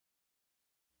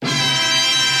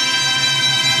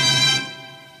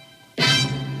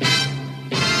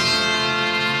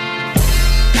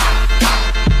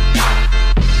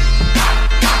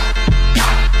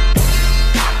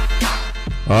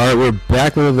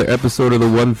back with another episode of the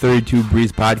 132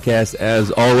 Breeze Podcast.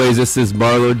 As always, this is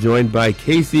Marlo, joined by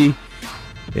Casey.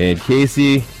 And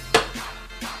Casey,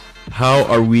 how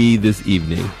are we this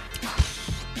evening?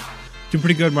 Doing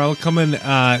pretty good, Marlo. Coming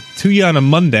to you on a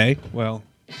Monday. Well,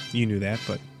 you knew that,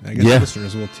 but I guess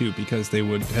listeners will too, because they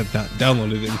would have not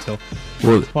downloaded it until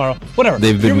tomorrow. Whatever.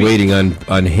 They've been waiting on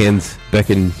hands,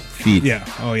 Beck, and feet. Yeah.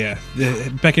 Oh, yeah.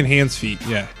 The Beck and hands, feet.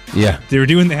 Yeah. Yeah. They were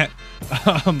doing that.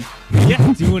 I'm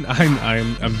doing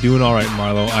all right,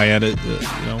 Marlo. I had a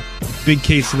big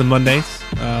case of the Mondays.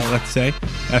 Let's say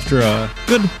after a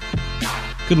good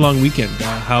long weekend.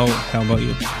 How about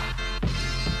you?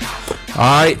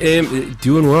 I am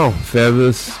doing well.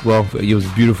 Fabulous. Well, it was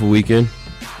a beautiful weekend.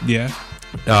 Yeah.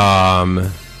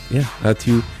 Not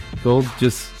too cold.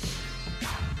 Just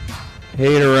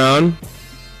hanging around,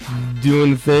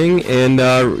 doing the thing, and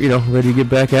ready to get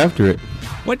back after it.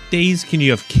 What days can you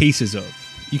have cases of?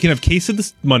 You can have case of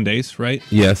the Mondays, right?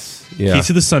 Yes. Yeah. Case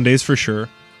of the Sundays for sure.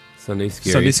 Sunday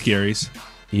scaries. Sunday scaries.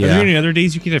 Yeah. Are there any other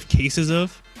days you can have cases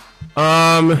of? Or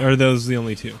are those the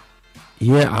only two?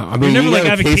 Yeah, I mean, you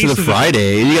got a case of the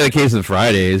Friday. You got a case of the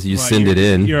Fridays. You send it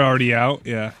in. You're already out.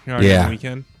 Yeah. You're already on the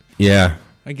weekend. Yeah.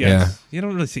 I guess. Yeah. You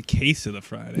don't really say case of the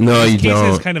Friday. No, you don't. Case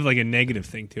has kind of like a negative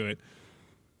thing to it.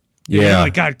 Yeah.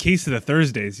 Like, God, case of the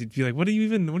Thursdays. You'd be like, what are you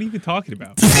even talking about?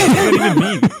 What does that even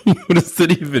mean? What does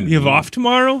that even mean? You have off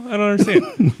tomorrow? I don't understand.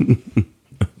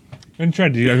 I'm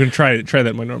going to try that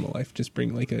in my normal life. Just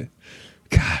bring like a,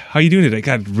 God, how you doing today?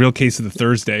 God, real case of the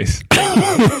Thursdays.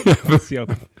 see how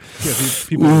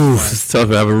people it's tough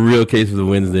to have a real case of the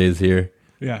Wednesdays here.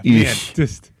 Yeah. Man,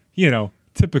 just,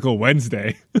 typical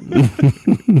Wednesday.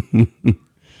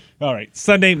 All right,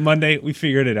 Sunday, Monday, we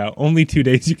figured it out. Only 2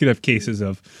 days you could have cases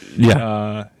of.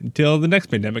 Yeah. Until the next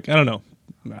pandemic. I don't know.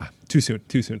 Too soon.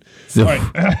 All right,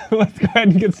 let's go ahead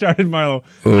and get started, Marlo.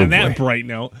 On that bright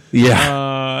note.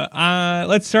 Yeah.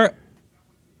 Let's start.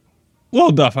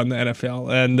 Well, Duff on the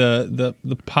NFL and the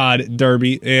pod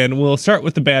derby, and we'll start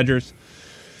with the Badgers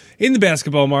in the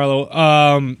basketball, Marlo.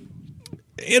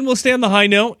 And we'll stay on the high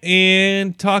note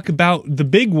and talk about the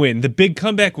big win, the big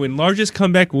comeback win, largest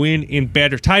comeback win in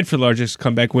Badger, tied for largest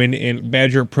comeback win in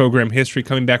Badger program history,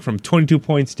 coming back from 22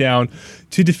 points down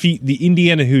to defeat the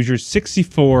Indiana Hoosiers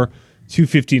 64-59,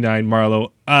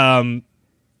 Marlo.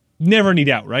 Never any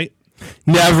doubt, right?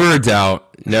 Never a doubt.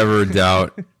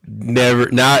 Never,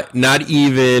 not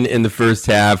even in the first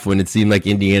half when it seemed like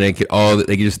Indiana they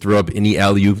could just throw up any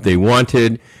alley-oop they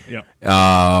wanted. Yeah.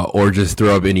 Or just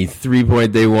throw up any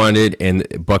 3-point they wanted, and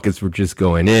buckets were just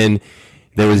going in.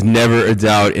 There was never a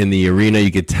doubt in the arena.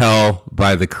 You could tell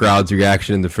by the crowd's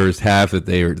reaction in the first half that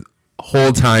they were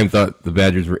whole time thought the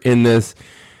Badgers were in this.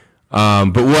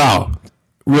 But wow,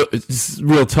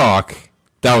 real talk,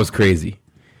 that was crazy.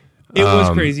 It was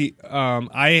crazy.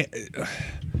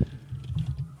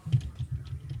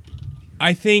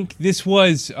 I think this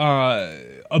was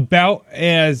about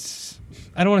as,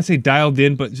 I don't want to say dialed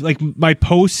in, but like my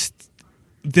post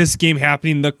this game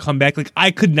happening, the comeback, like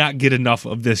I could not get enough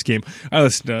of this game. I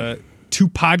listened to 2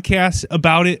 podcasts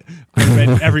about it. I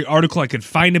read every article I could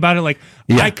find about it. Like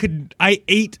I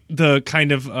ate the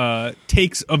kind of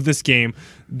takes of this game,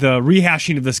 the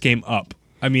rehashing of this game up.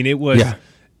 I mean, it was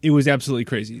absolutely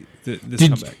crazy. This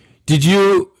comeback. Did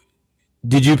you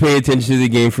pay attention to the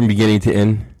game from beginning to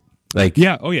end? Like,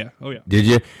 oh yeah. Did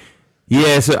you?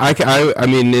 Yeah, so I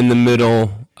mean, in the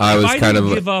middle, I was kind of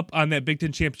give up on that Big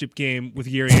Ten championship game with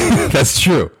Gary Anderson. That's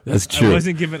true. I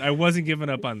wasn't giving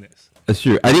up on this. That's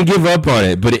true. I didn't give up on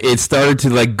it, but it started to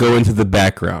like go into the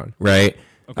background, right?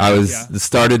 Okay, I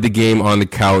started the game on the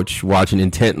couch watching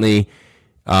intently.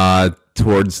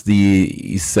 Towards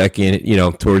the second,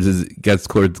 gets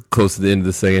close to the end of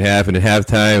the second half, and at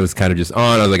halftime it was kind of just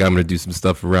on. I was like, I'm going to do some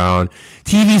stuff around.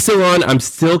 TV's still on. I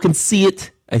still can see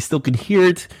it. I still can hear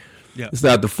it. Yeah. It's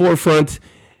not at the forefront.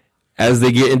 As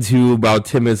they get into about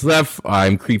 10 minutes left,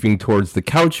 I'm creeping towards the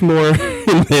couch more.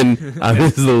 And then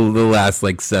this is the last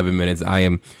like 7 minutes.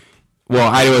 I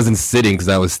wasn't sitting because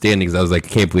I was standing because I was like, I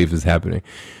can't believe this is happening.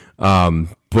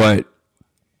 But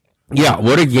yeah,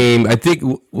 what a game. I think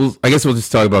I guess we'll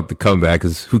just talk about the comeback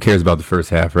because who cares about the first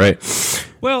half, right?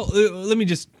 Well, let me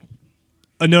just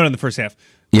a note on the first half.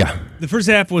 Yeah. The first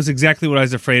half was exactly what I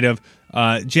was afraid of.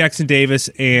 Jackson Davis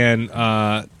and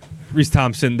Reese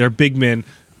Thompson, they're big men.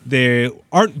 They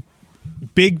aren't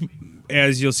big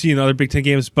as you'll see in other Big Ten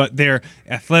games, but they're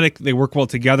athletic. They work well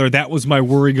together. That was my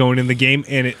worry going in the game,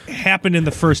 and it happened in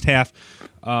the first half.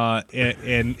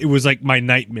 And it was like my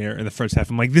nightmare in the first half.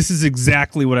 I'm like, this is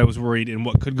exactly what I was worried and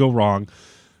what could go wrong.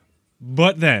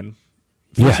 But then,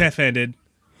 first half ended.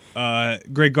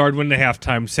 Greg Gardwin at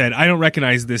halftime said, "I don't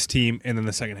recognize this team," and then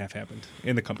the second half happened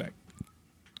in the comeback.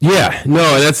 Yeah,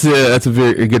 no, that's a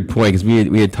very good point because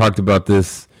we had talked about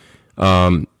this. We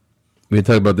had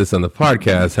talked about this on the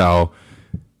podcast. How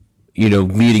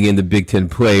leading into Big Ten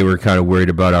play, we're kind of worried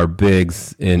about our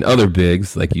bigs and other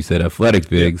bigs, like you said, athletic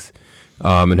bigs,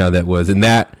 and how that was, and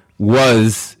that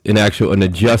was an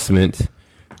adjustment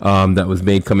that was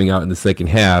made coming out in the second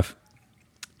half.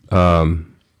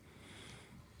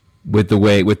 With the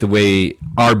way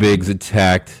our bigs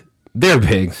attacked their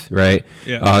bigs, right?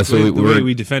 Yeah. So the way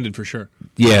we defended for sure.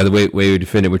 Yeah, the way we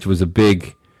defended, which was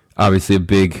obviously a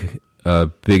big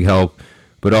help,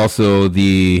 but also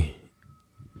the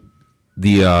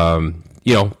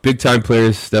big time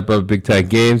players step up big time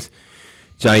games.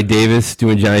 Johnny Davis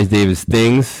doing Johnny Davis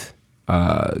things,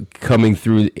 coming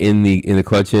through in the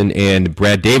clutch in, and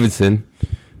Brad Davidson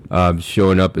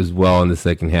showing up as well in the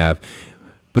second half.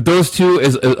 But those two,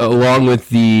 along with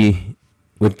the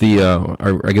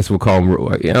I guess we'll call them.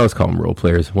 Let's call them role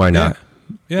players. Why not?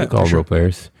 Yeah, we'll call them role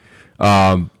players.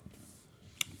 But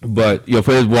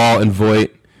players Wall and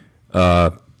Voigt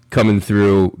coming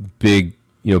through big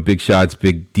shots,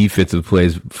 big defensive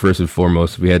plays. First and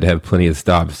foremost, we had to have plenty of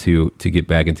stops to get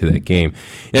back into that game.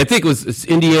 And I think it's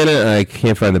Indiana. I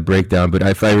can't find the breakdown, but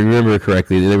if I remember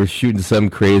correctly, they were shooting some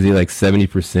crazy like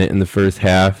 70% in the first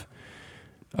half.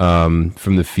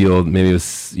 From the field, maybe it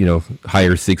was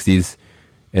higher 60s,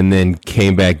 and then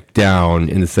came back down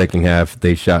in the second half.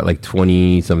 They shot like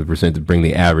 20-something% to bring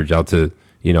the average out to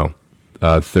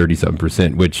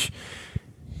 30-something%, which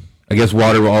I guess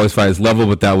water will always find its level,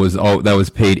 but that was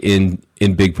paid in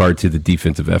big part to the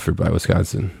defensive effort by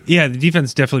Wisconsin. Yeah, the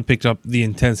defense definitely picked up the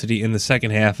intensity in the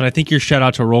second half, and I think your shout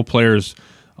out to role players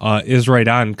is right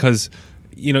on because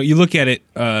you look at it.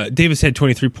 Davis had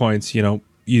 23 points.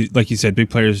 Like you said, big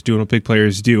players doing what big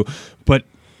players do, but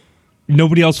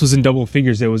nobody else was in double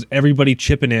figures. It was everybody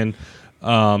chipping in.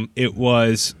 It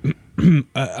was,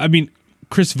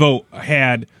 Chris Vogt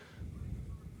had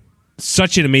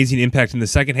such an amazing impact in the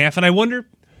second half, and I wonder.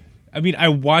 I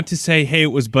want to say, hey,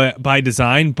 it was by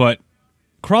design, but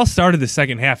Kral started the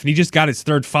second half, and he just got his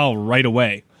third foul right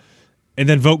away, and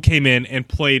then Vogt came in and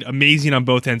played amazing on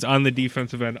both ends, on the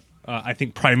defensive end, I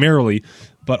think primarily,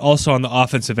 but also on the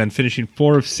offensive end, finishing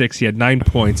 4 of 6. He had 9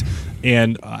 points,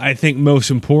 and I think most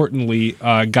importantly,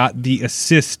 got the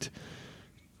assist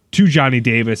to Johnny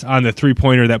Davis on the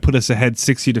three-pointer that put us ahead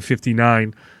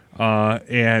 60-59.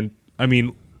 And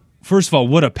first of all,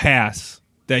 what a pass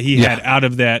that he had out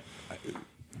of that,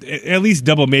 at least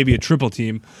double, maybe a triple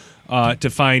team, to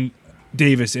find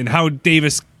Davis, and how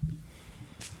Davis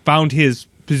found his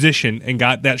position and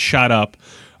got that shot up.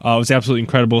 It was absolutely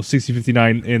incredible.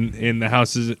 60-59 in the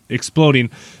house is exploding.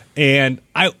 And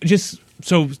I guess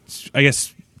to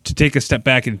take a step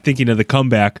back and thinking of the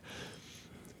comeback,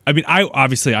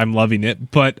 I'm loving it,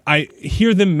 but I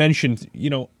hear them mentioned,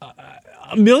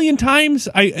 a million times.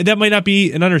 That might not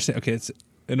be an understatement. Okay, it's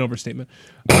an overstatement.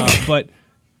 But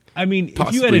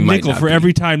if you had a nickel for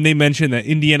every time they mentioned that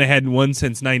Indiana hadn't won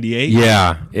since '98,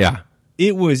 yeah,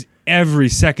 it was every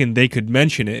second they could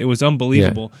mention it. It was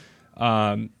unbelievable.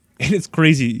 Yeah. And it's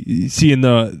crazy seeing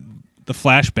the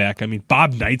flashback.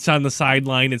 Bob Knight's on the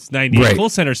sideline. It's 98. Right. Full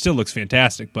Center still looks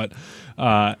fantastic, but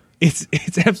it's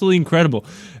absolutely incredible.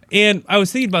 And I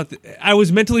was thinking about I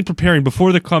was mentally preparing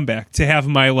before the comeback to have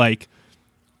my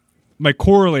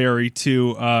corollary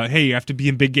to hey, you have to be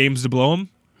in big games to blow them.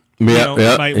 Yeah,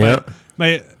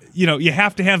 you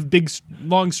have to have big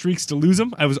long streaks to lose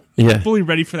them. I was fully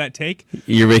ready for that take.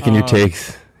 You're making your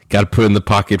takes. Got to put it in the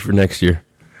pocket for next year.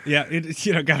 Yeah,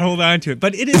 got to hold on to it.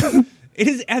 But it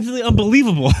is absolutely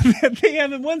unbelievable that they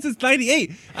haven't won since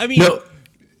 '98. No,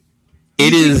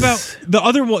 it is. About the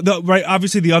other one, right?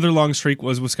 Obviously, the other long streak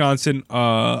was Wisconsin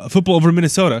football over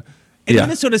Minnesota, and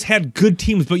Minnesota's had good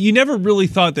teams, but you never really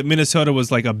thought that Minnesota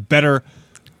was like a better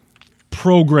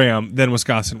program than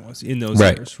Wisconsin was in those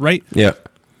years, right? Yeah.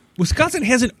 Wisconsin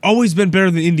hasn't always been better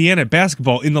than Indiana at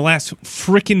basketball in the last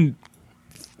freaking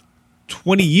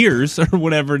 20 years or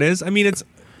whatever it is. It's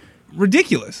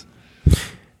ridiculous.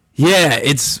 Yeah,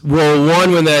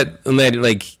 one when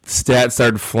that stat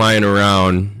started flying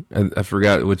around. I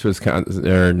forgot which was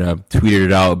tweeted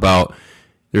it out about.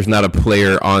 There's not a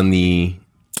player on the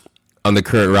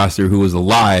current roster who was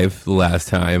alive the last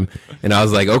time, and I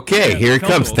was like, okay, here it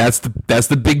comes. That's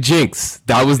the big jinx.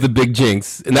 That was the big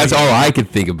jinx, and that's all I could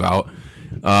think about.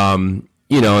 And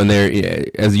they're,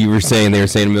 as you were saying, they were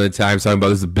saying a million times, talking about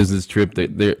this is a business trip.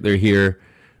 They're here.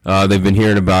 They've been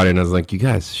hearing about it, and I was like, you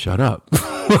guys, shut up.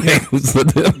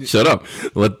 Shut up.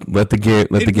 Let the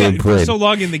game play. For so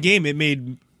long in the game, it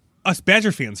made us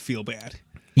Badger fans feel bad.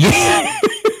 Yeah.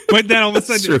 But then all of a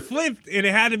sudden true. it flipped, and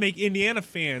it had to make Indiana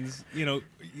fans,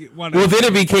 want to. Well, then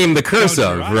it became the curse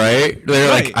of, right? They're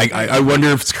Right. like, I wonder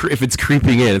if it's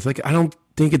creeping in. It's like, I don't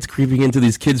think it's creeping into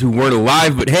these kids who weren't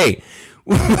alive, but hey,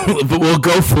 but we'll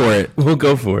go for it. We'll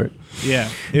go for it. Yeah,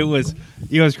 it was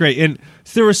great, and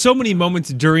there were so many moments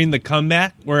during the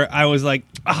comeback where I was like,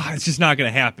 it's just not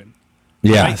going to happen.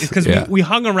 Yeah, Because we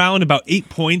hung around about 8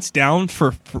 points down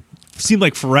for seemed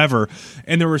like forever,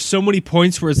 and there were so many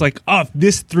points where it's like, if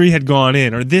this 3 had gone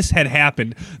in or this had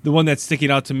happened. The one that's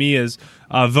sticking out to me is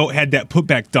Vogt had that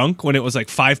putback dunk when it was like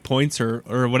 5 points or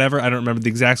whatever. I don't remember the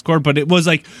exact score, but it was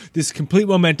like this complete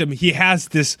momentum. He has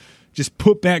this just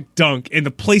putback dunk, and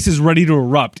the place is ready to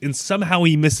erupt, and somehow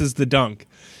he misses the dunk,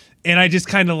 and I just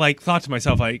kind of like thought to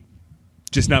myself, like,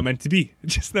 just not meant to be.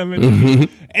 Just not meant to be.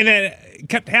 And it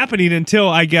kept happening until,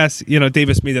 I guess,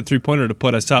 Davis made that 3-pointer to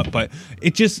put us up. But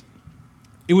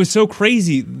it was so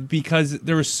crazy because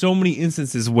there were so many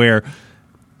instances where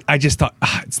I just thought,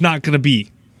 it's not going to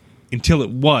be, until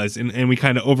it was. And we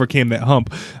kind of overcame that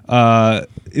hump,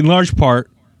 in large part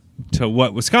to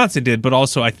what Wisconsin did, but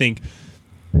also I think,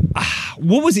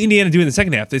 what was Indiana doing in the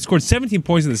second half? They scored 17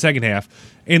 points in the second half,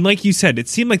 and like you said, it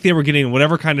seemed like they were getting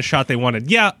whatever kind of shot they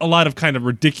wanted. Yeah, a lot of kind of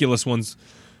ridiculous ones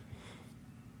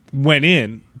went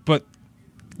in, but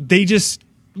they just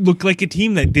looked like a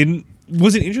team that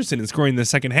wasn't interested in scoring in the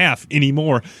second half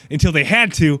anymore until they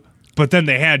had to, but then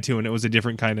they had to, and it was a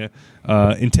different kind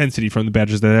of intensity from the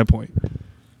Badgers at that point.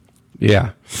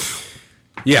 Yeah,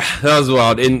 that was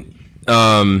wild. And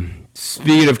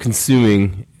speaking of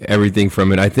consuming everything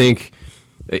from it, I think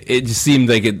it just seemed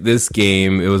like at this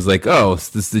game it was like,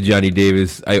 this is the Johnny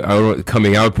Davis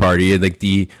coming out party, and like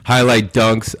the highlight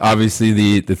dunks, obviously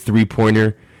the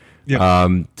 3-pointer,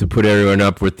 to put everyone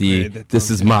up with the "this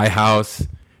is my house"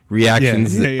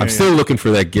 reactions. I'm still looking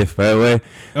for that GIF, by the way.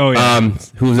 Oh yeah.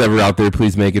 Who's ever out there,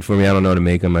 please make it for me. I don't know how to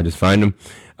make them. I just find them.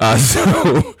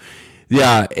 So.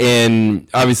 Yeah, and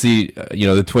obviously,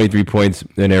 the 23 points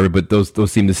and everything, but those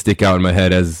seem to stick out in my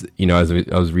head as I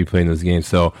was replaying those games.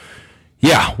 So,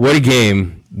 yeah, what a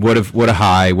game! What a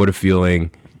high! What a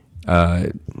feeling!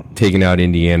 Taking out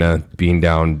Indiana, being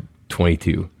down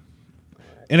 22.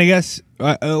 And I guess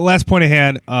last point I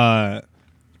had,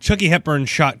 Chucky Hepburn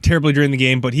shot terribly during the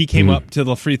game, but he came up to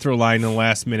the free throw line in the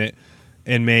last minute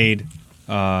and made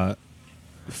 4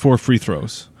 free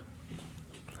throws.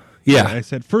 Yeah, I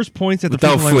said first points at the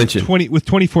without free throw flinching with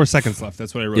 24 seconds left.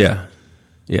 That's what I wrote. Yeah.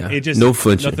 It just no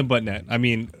flinching, nothing but net. I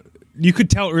mean, you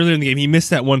could tell earlier in the game he missed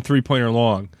that one 3-pointer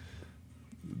long,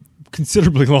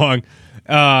 considerably long,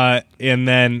 and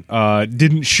then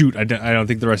didn't shoot. I don't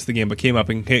think the rest of the game, but came up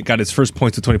and got his first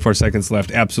points with 24 seconds left.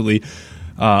 Absolutely,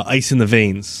 ice in the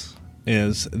veins,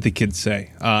 as the kids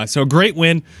say. So a great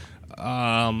win,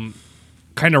 kind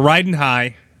of riding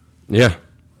high. Yeah.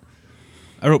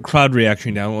 I wrote crowd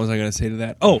reaction down. What was I going to say to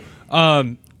that?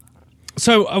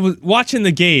 So I was watching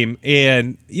the game,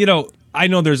 and, I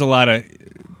know there's a lot of,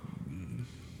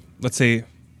 let's say,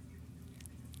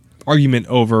 argument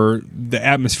over the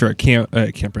atmosphere at Camp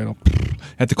Randall,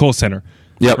 at the Kohl Center.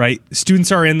 Yep. Right?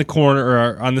 Students are in the corner or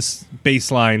are on this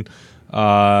baseline,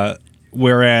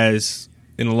 whereas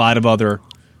in a lot of other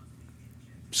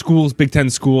schools, Big Ten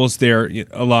schools, they're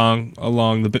along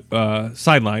the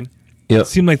sideline. Yep. It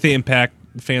seemed like they impact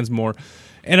fans more.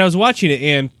 And I was watching it,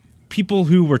 and people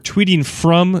who were tweeting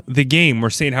from the game were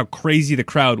saying how crazy the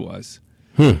crowd was.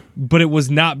 But it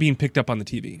was not being picked up on the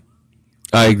TV.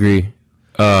 I agree.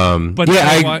 But go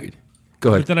ahead.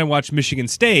 But then I watched Michigan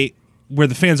State, where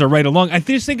the fans are right along. I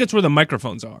just think it's where the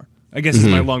microphones are. I guess is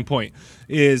my long point.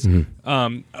 Is one,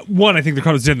 I think the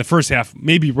crowd was dead in the first half,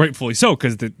 maybe rightfully so,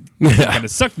 because the kind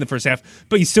of sucked in the first half.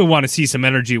 But you still want to see some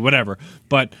energy, whatever.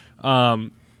 But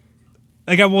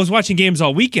like I was watching games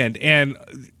all weekend, and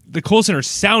the Kohl Center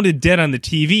sounded dead on the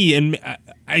TV, and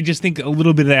I just think a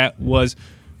little bit of that was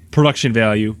production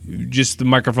value. Just the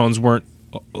microphones weren't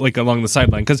like along the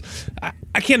sideline, because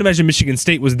I can't imagine Michigan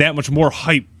State was that much more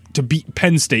hyped to beat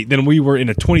Penn State than we were in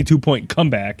a 22-point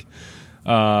comeback,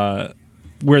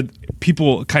 where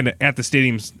people kind of at the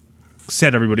stadiums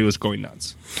said everybody was going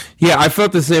nuts. Yeah, I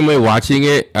felt the same way watching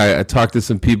it. I talked to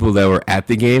some people that were at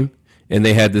the game, and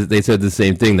they said the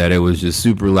same thing, that it was just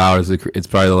super loud. It's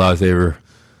probably the loudest they ever,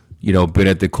 been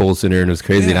at the Kohl Center, and it was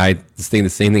crazy. Yeah. And I was thinking the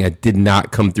same thing. I did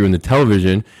not come through in the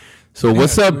television. So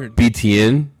what's up, weird.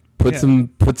 BTN? Put some.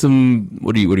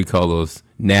 What do you call those?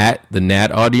 The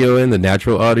NAT audio in, the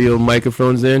natural audio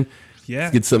microphones in. Yeah,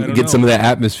 Get some of that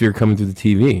atmosphere coming through the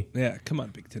TV. Yeah, come on,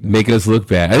 Big Ten. Making us look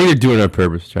bad. I think they're doing it on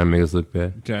purpose, trying to make us look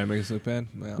bad. Trying to make us look bad.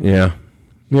 Well,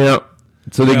 Yeah.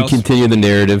 So they can continue the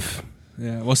narrative.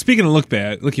 Yeah. Well, speaking of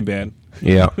looking bad.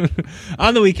 Yeah.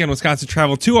 On the weekend, Wisconsin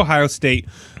traveled to Ohio State,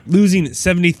 losing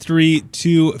 73-55.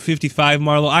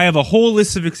 Marlo, I have a whole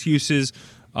list of excuses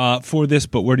for this,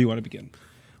 but where do you want to begin?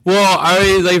 Well,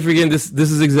 this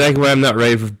is exactly why I'm not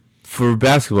ready for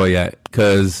basketball yet,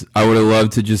 because I would have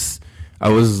loved to I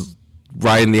was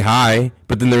riding the high,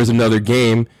 but then there was another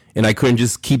game, and I couldn't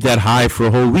just keep that high for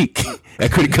a whole week. I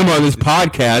couldn't come on this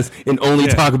podcast and only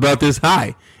talk about this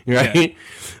high, right?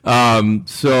 Yeah.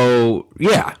 So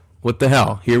yeah, what the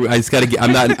hell? Here, I just got to get.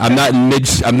 I'm not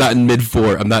in mid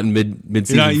four. I'm not in mid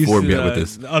season form yet with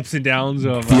this. The ups and downs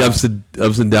of the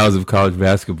ups and downs of college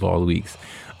basketball weeks.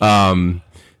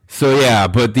 So yeah,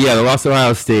 but the loss to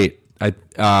Ohio State.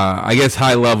 I guess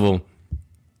high level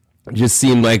just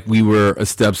seemed like we were a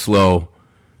step slow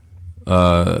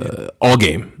all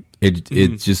game. It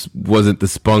just wasn't, the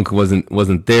spunk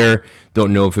wasn't there.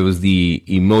 Don't know if it was the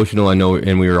emotional. I know,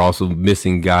 and we were also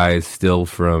missing guys still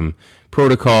from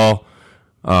protocol.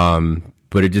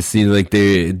 But it just seemed like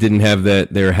they didn't have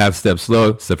that. They're half step slow,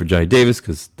 except for Johnny Davis,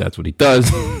 because that's what he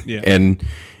does. Yeah. And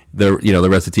the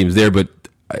rest of the team's there, but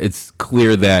it's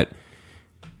clear that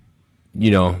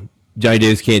Johnny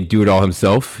Davis can't do it all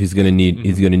himself. He's gonna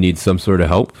need some sort of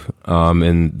help,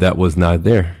 and that was not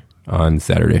there on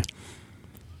Saturday.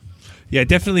 Yeah,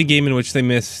 definitely a game in which they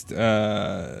missed,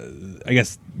 I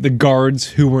guess, the guards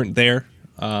who weren't there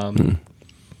in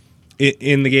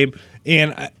the game.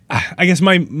 And I guess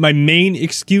my main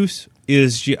excuse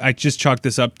is I just chalked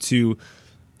this up to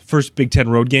first Big Ten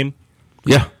road game.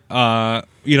 Yeah.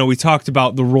 We talked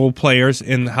about the role players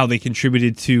and how they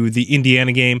contributed to the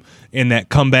Indiana game and that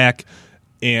comeback.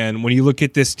 And when you look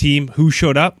at this team, who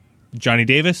showed up? Johnny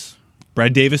Davis,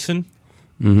 Brad Davison.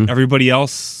 Mm-hmm. Everybody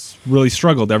else really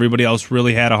struggled. Everybody else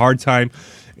really had a hard time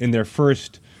in their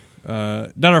first,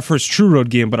 not our first true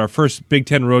road game, but our first Big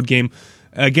Ten road game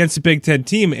against a Big Ten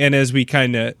team. And as we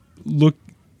kind of look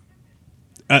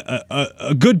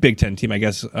a good Big Ten team, I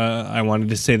guess I wanted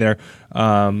to say there,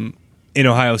 in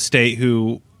Ohio State,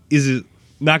 who is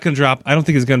not going to drop, I don't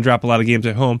think is going to drop a lot of games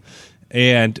at home.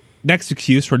 And next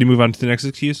excuse, ready to move on to the next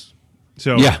excuse?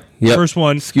 So, First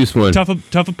one, excuse one. Tough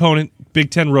opponent,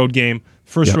 Big Ten road game,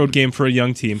 first road game for a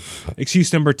young team.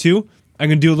 Excuse number two, I'm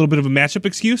going to do a little bit of a matchup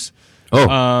excuse.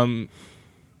 Oh.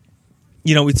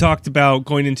 We talked about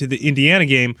going into the Indiana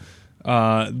game,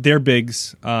 their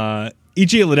bigs,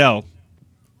 E.J. Liddell,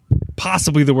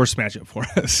 possibly the worst matchup for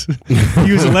us.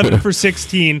 He was 11 for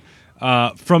 16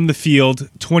 from the field,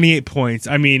 28 points.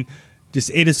 I mean,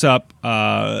 just ate us up,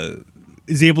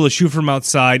 is able to shoot from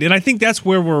outside. And I think that's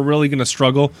where we're really going to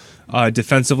struggle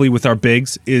defensively with our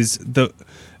bigs is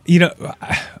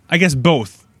I guess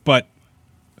both. But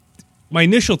my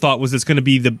initial thought was it's going to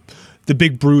be the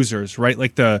big bruisers, right?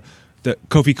 Like the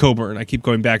Kofi Coburn I keep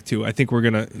going back to. I think we're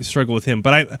going to struggle with him.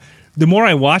 But the more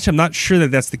I watch, I'm not sure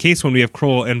that that's the case when we have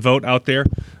Kroll and Vogt out there.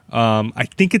 I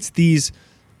think it's these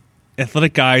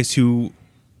athletic guys who,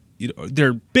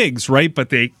 they're bigs, right? But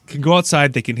they can go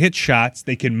outside, they can hit shots,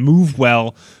 they can move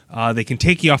well, they can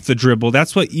take you off the dribble.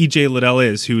 That's what E.J. Liddell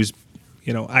is, who's,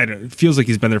 it feels like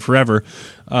he's been there forever.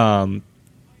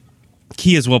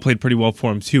 Key as well played pretty well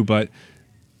for him too, but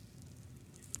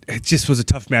it just was a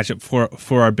tough matchup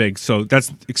for our bigs. So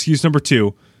that's excuse number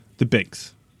two, the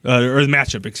bigs. Or the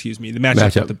matchup, excuse me. The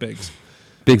matchup with the bigs.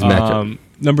 Bigs matchup.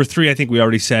 Number three, I think we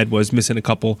already said, was missing a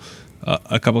couple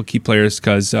key players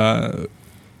because... I'm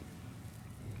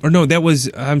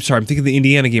thinking of the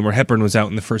Indiana game where Hepburn was out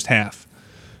in the first half.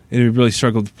 And we really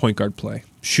struggled with point guard play.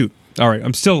 Shoot. All right,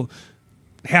 I'm still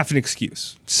half an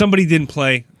excuse. Somebody didn't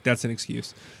play. That's an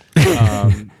excuse.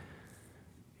 I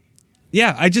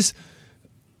just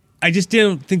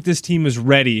didn't think this team was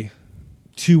ready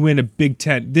to win a Big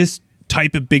Ten, this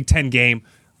type of Big Ten game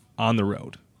on the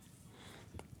road.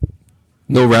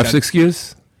 No refs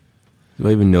excuse? Do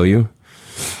I even know you?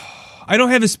 I don't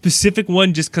have a specific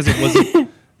one just because it wasn't...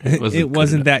 It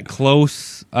wasn't that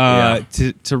close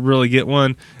to really get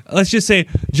one. Let's just say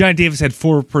Johnny Davis had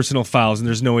 4 personal fouls, and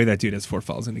there's no way that dude has 4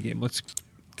 fouls in the game.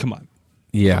 Come on.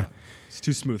 Yeah, it's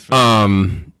too smooth for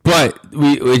me. But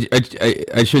we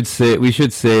should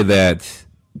say that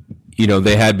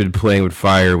they had been playing with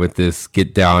fire with this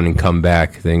get down and come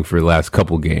back thing for the last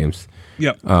couple games.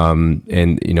 Yep. And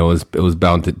it was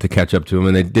bound to catch up to them,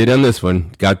 and they did on this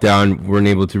one. Got down, weren't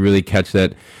able to really catch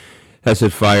that. Has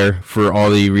set fire for all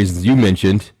the reasons you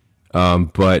mentioned,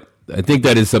 but I think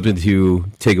that is something to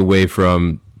take away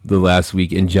from the last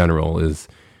week in general. Is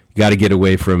you got to get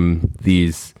away from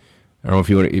these. I don't know if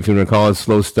you want to call it a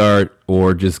slow start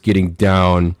or just getting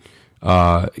down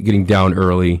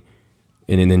early,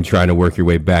 and then trying to work your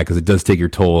way back because it does take your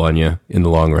toll on you in the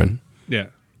long run. Yeah,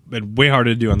 been way harder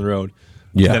to do on the road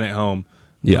than at home.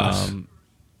 Yes.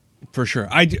 For sure.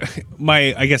 I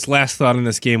guess last thought on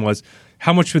this game was,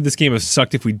 how much would this game have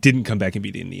sucked if we didn't come back and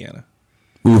beat Indiana?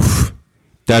 Oof.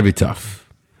 That'd be tough.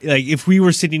 Like, if we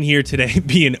were sitting here today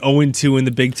being 0-2 in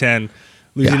the Big Ten,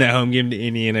 losing that home game to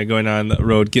Indiana, going on the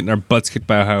road, getting our butts kicked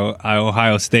by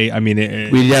Ohio State, I mean...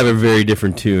 we'd have a very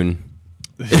different tune.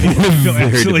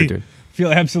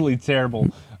 Feel absolutely terrible.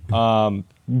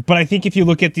 But I think if you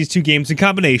look at these two games in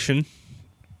combination,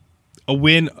 a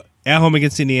win at home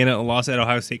against Indiana, a loss at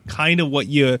Ohio State, kind of what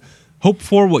you hope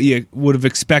for, what you would have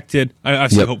expected. I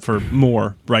obviously hope for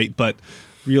more, right? But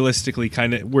realistically,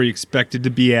 kind of where you expected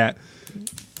to be at.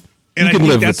 And you can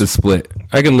live with the split.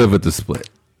 I can live with the split.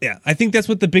 Yeah, I think that's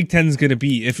what the Big Ten is going to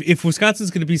be. If Wisconsin's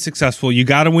going to be successful, you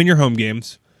got to win your home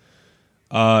games.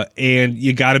 And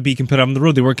you got to be competitive on the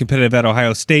road. They weren't competitive at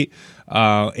Ohio State.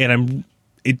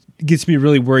 It gets me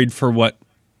really worried for what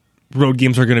road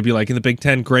games are going to be like in the Big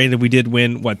Ten. Granted, we did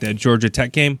win that Georgia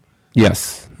Tech game.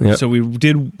 Yes. Yep. So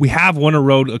we have won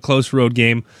a close road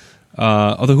game.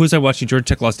 Although who was I watching? Georgia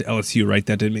Tech lost to LSU, right?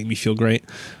 That didn't make me feel great.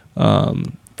 I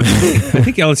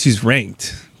think LSU's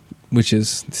ranked, which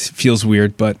feels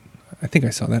weird, but I think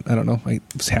I saw that. I don't know. I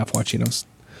was half watching. I was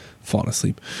falling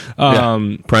asleep.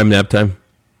 Prime nap time.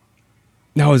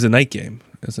 No, it was a night game.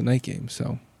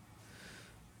 So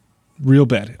real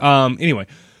bad. Anyway,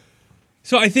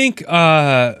 so I think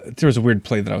there was a weird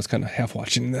play that I was kind of half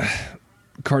watching, the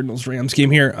Cardinals-Rams game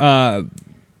here. I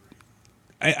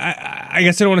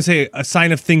guess I don't want to say a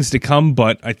sign of things to come,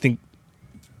 but I think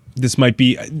this might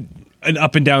be an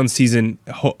up and down season,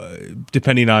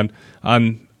 depending on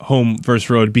home versus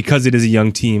road, because it is a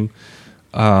young team,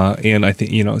 and I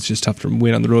think it's just tough to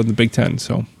win on the road in the Big Ten.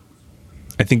 So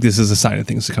I think this is a sign of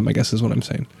things to come, I guess is what I'm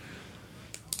saying.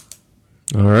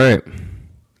 All right.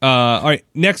 All right.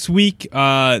 Next week,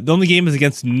 the only game is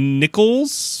against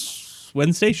Nichols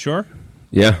Wednesday. Sure.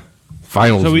 Yeah.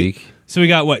 Finals week. So we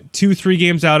got 2-3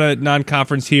 games out of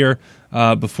non-conference here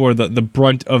before the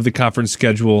brunt of the conference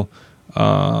schedule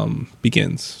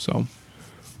begins. So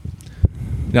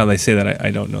now they say that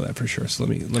I don't know that for sure. So let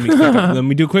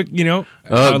me do a quick. I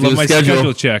love my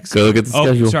schedule checks. Go look at the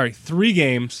schedule. Sorry, 3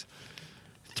 games.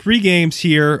 3 games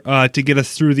here to get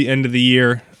us through the end of the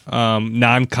year.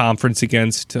 Non-conference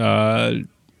against, I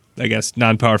guess,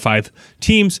 non-Power 5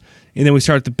 teams. And then we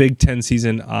start the Big Ten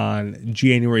season on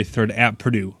January 3rd at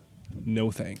Purdue.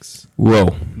 No thanks.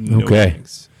 Whoa. No okay.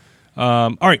 Thanks.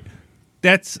 All right.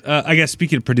 That's, I guess,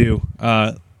 speaking of Purdue,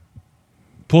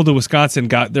 pulled to Wisconsin,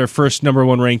 got their first number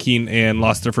 1 ranking, and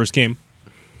lost their first game.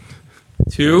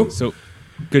 2. So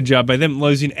good job by them.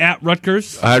 Losing at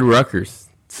Rutgers. I had Rutgers.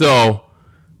 So,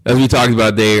 as we talked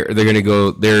about, they're going to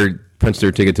go, punch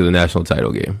their ticket to the national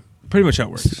title game. Pretty much how it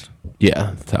works.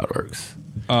 Yeah, that's how it works.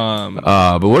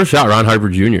 But what a shot. Ron Harper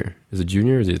Jr. Is it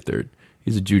junior or is he a third?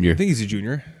 He's a junior. I think he's a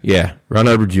junior. Yeah, Ron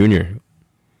Harper Jr.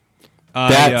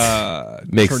 I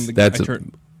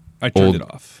turned it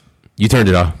off. You turned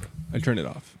it off? I turned it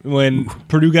off. When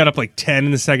Purdue got up 10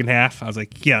 in the second half, I was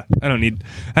like, yeah, I need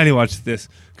to watch this.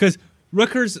 Because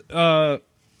Rutgers,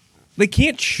 they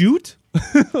can't shoot.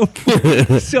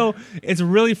 So it's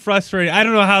really frustrating. I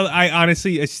don't know how. I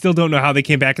still don't know how they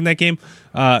came back in that game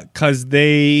because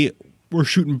they were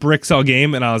shooting bricks all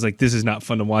game, and I was like, this is not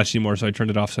fun to watch anymore. So I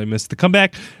turned it off. So I missed the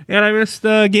comeback, and I missed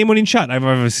the game-winning shot. I've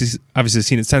obviously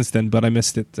seen it since then, but I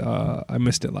missed it. I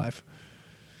missed it live.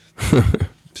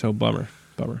 So bummer.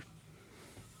 I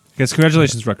guess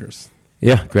congratulations, Rutgers.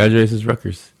 Yeah, congratulations,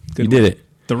 Rutgers. Good you did it.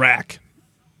 The rack.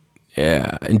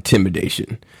 Yeah,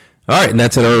 intimidation. All right, and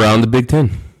that's it around the Big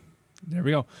Ten. There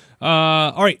we go.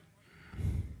 All right.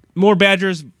 More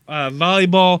Badgers.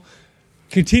 Volleyball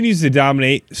continues to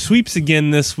dominate. Sweeps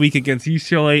again this week against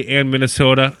UCLA and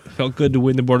Minnesota. Felt good to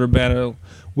win the border battle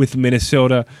with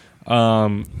Minnesota.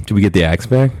 Do we get the axe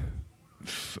back?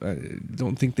 I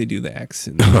don't think they do the axe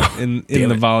in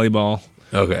the volleyball.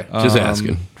 Okay, just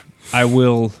asking.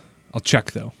 I'll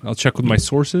check, though. I'll check with my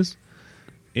sources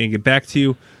and get back to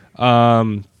you.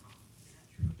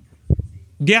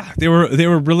 Yeah, they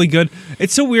were really good.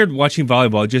 It's so weird watching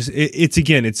volleyball. Just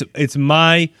it's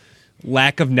my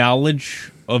lack of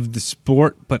knowledge of the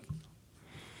sport, but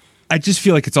I just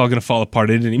feel like it's all going to fall apart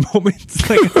at any moment. It's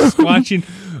like I'm just watching,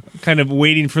 kind of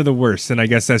waiting for the worst, and I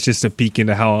guess that's just a peek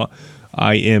into how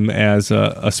I am as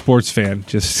a sports fan,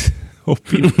 just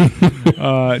hoping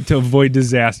to avoid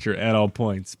disaster at all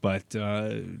points. But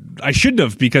I shouldn't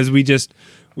have, because we just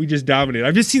dominated.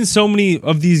 I've just seen so many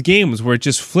of these games where it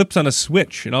just flips on a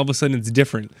switch and all of a sudden it's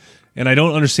different. And I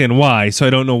don't understand why, so I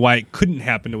don't know why it couldn't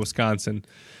happen to Wisconsin.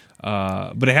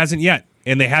 But it hasn't yet.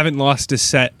 And they haven't lost a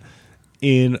set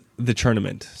in the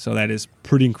tournament. So that is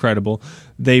pretty incredible.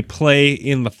 They play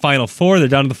in the Final Four. They're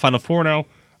down to the Final Four now.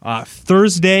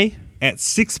 Thursday at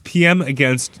 6 p.m.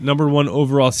 against number 1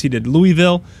 overall seeded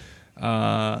Louisville.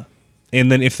 And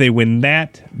then if they win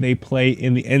that, they play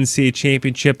in the NCAA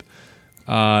championship.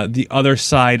 The other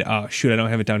side, I don't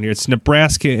have it down here. It's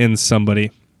Nebraska and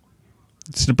somebody.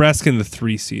 It's Nebraska in the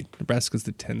 3 seed. Nebraska's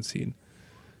the 10 seed.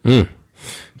 So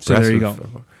there you go.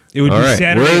 It would be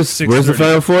Saturday at 6:30. Where's the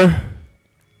Final Four?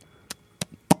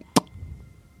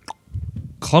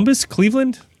 Columbus,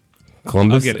 Cleveland?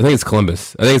 Columbus? I'll get it. I think it's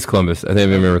Columbus. I think I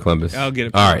remember Columbus. I'll get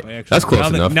it. All right. Actually. That's close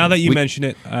enough. Now that you mention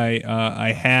it,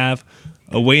 I have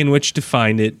a way in which to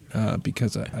find it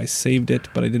because I saved it,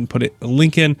 but I didn't put a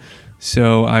link in.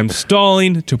 So I'm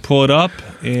stalling to pull it up,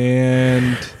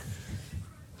 and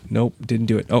nope, didn't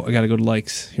do it. Oh, I got to go to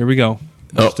likes. Here we go.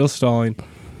 I'm still stalling.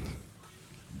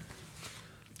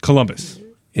 Columbus.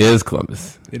 It is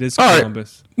Columbus. It is All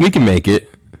Columbus. Right. We can make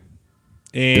it.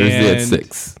 And Thursday at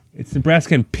 6. It's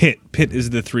Nebraska and Pitt. Pitt is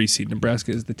the 3 seed.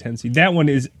 Nebraska is the 10 seed. That one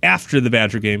is after the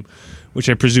Badger game, which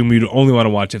I presume you'd only want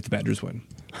to watch if the Badgers win.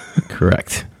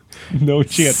 Correct. No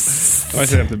chance. I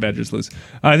said if the Badgers lose.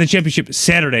 The championship is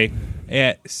Saturday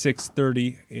at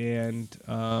 6:30,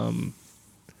 and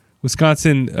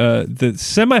Wisconsin. The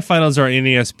semifinals are in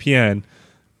ESPN,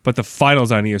 but the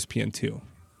finals on ESPN too.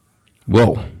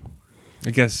 Whoa. I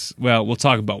guess. Well, we'll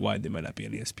talk about why they might not be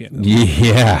on ESPN.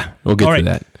 Yeah, we'll get to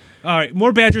that. All right,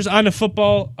 more Badgers on to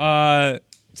football. I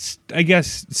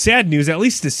guess sad news. At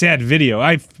least a sad video.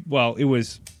 It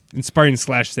was inspiring /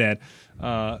 sad.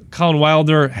 Colin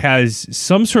Wilder has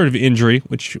some sort of injury,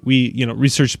 which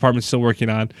research department's still working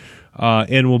on,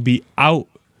 and will be out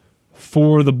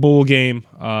for the bowl game,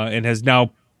 and has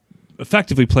now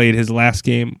effectively played his last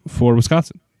game for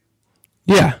Wisconsin.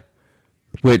 Yeah,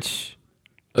 which,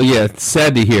 it's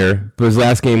sad to hear, but his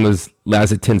last game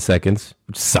lasted 10 seconds,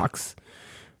 which sucks.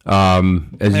 I know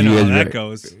how that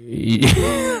goes.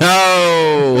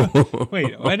 Oh!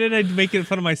 Wait, why did I make it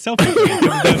fun of myself?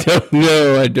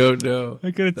 I don't know.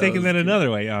 I could have taken that another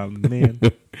way. Oh, man.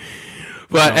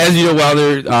 But as you know,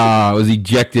 Wilder was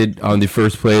ejected on the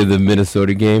first play of the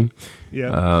Minnesota game.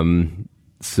 Yeah.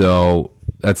 So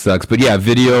that sucks. But yeah,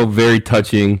 video, very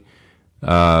touching.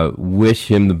 Wish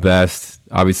him the best.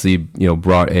 Obviously,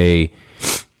 brought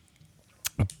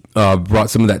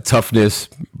some of that toughness,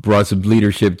 brought some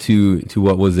leadership to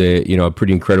what was a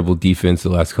pretty incredible defense the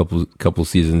last couple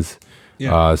seasons.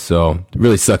 Yeah. So it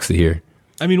really sucks to hear.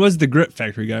 I mean, was the Grit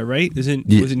Factory guy, right? Wasn't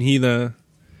he the?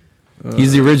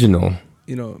 He's the original.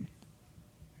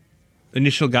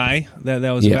 Initial guy that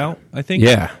was about. I think.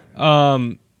 Yeah.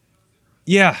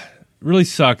 Yeah. Really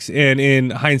sucks, and in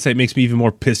hindsight, makes me even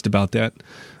more pissed about that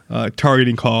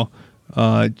targeting call.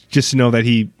 Just to know that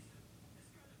he,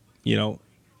 what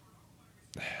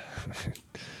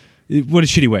a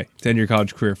shitty way to end your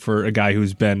college career for a guy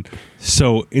who's been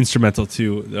so instrumental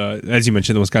to, as you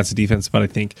mentioned, the Wisconsin defense, but I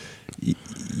think,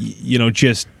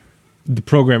 just the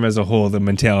program as a whole, the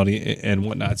mentality and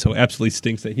whatnot. So absolutely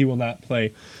stinks that he will not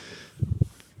play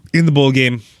in the bowl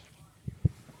game.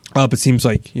 But it seems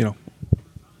like,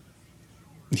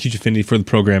 huge affinity for the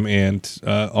program and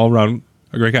all around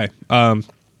a great guy.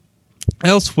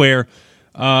 Elsewhere,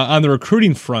 on the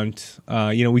recruiting front,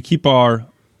 we keep our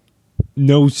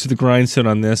nose to the grindstone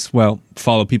on this. Well,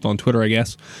 follow people on Twitter, I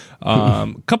guess.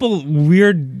 A couple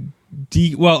weird,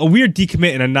 a weird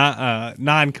decommit and a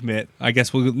non-commit. I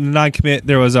guess non-commit.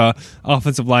 There was a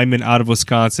offensive lineman out of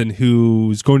Wisconsin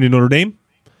who's going to Notre Dame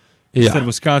instead of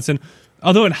Wisconsin.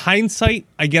 Although in hindsight,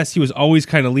 I guess he was always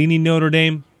kind of leaning Notre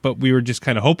Dame, but we were just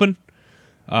kind of hoping.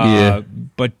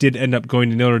 But did end up going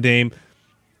to Notre Dame.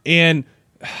 And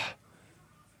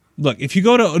look, if you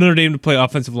go to Notre Dame to play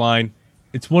offensive line,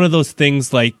 it's one of those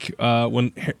things like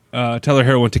when Tyler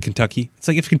Harrell went to Kentucky. It's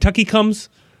like if Kentucky comes,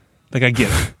 like I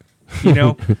get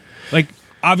it, like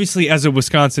obviously as a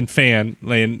Wisconsin fan,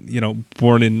 and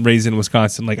born and raised in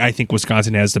Wisconsin, like I think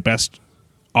Wisconsin has the best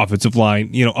offensive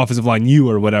line, offensive line U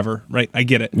or whatever, right? I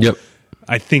get it. Yep.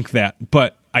 I think that,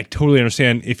 but I totally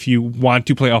understand if you want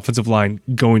to play offensive line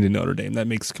going to Notre Dame. That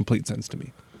makes complete sense to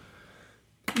me.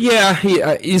 Yeah,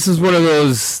 this is one of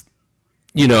those,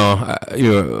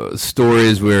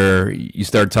 stories where you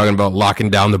start talking about locking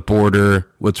down the border.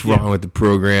 What's wrong with the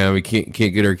program? We can't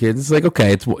get our kids. It's like,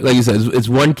 okay, it's like you said, it's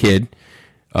one kid,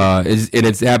 and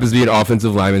it happens to be an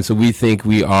offensive lineman. So we think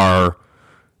we are,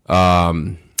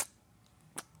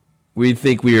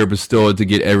 bestowed to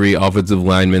get every offensive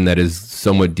lineman that is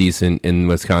somewhat decent in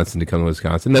Wisconsin to come to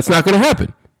Wisconsin. That's not going to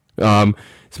happen.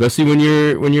 Especially when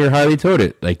you're highly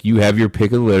touted. Like you have your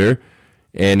pick of the litter,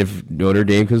 And if Notre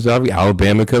Dame comes shocking,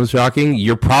 Alabama comes shocking,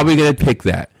 you're probably going to pick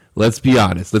that. Let's be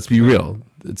honest. Let's be real.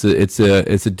 It's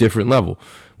a different level.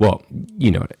 Well,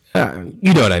 you know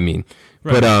what I mean.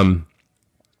 Right. But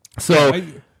so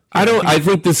I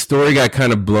think this story got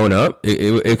kind of blown up.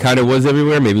 It kind of was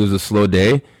everywhere. Maybe it was a slow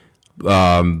day.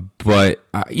 But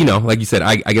like you said,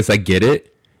 I guess I get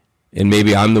it, and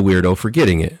maybe I'm the weirdo for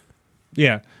getting it.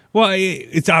 Yeah. Well,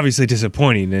 it's obviously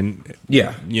disappointing, and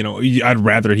I'd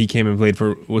rather he came and played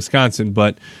for Wisconsin,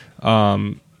 but lock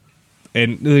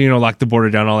the border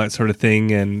down, all that sort of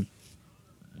thing, and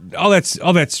all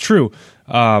that's true.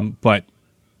 But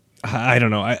I don't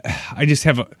know. I just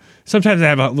sometimes I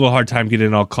have a little hard time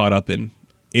getting all caught up in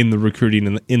the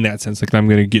recruiting in that sense. Like I'm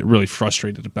going to get really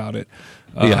frustrated about it.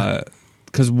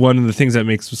 Because one of the things that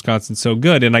makes Wisconsin so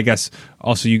good, and I guess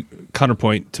also you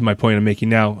counterpoint to my point I'm making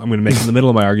now, I'm going to make in the middle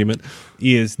of my argument,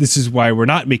 is this is why we're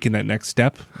not making that next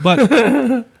step. But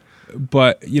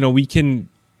we can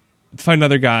find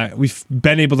other guy. We've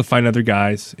been able to find other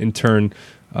guys and turn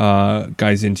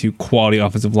guys into quality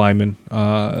offensive linemen.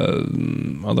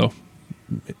 Although,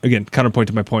 again, counterpoint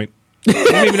to my point,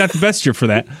 maybe not the best year for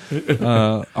that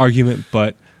argument,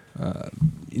 but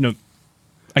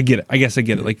I get it. I guess I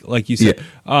get it. Like you said.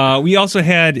 Yeah. We also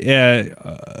had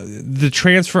the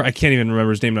transfer. I can't even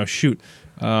remember his name now. Shoot.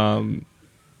 The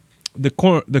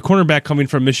cornerback coming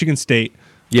from Michigan State.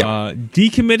 Yeah.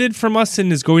 Decommitted from us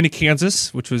and is going to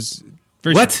Kansas, which was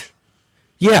very what? strange.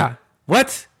 Yeah.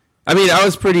 What? I mean, I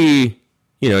was pretty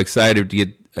excited to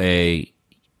get a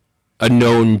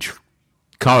known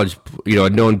college, a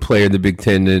known player in the Big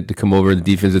Ten to come over in the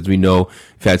defense. As we know,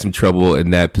 we've had some trouble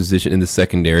in that position in the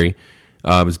secondary.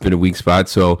 It's been a weak spot,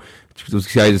 so I was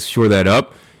excited to shore that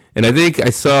up. And I think I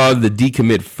saw the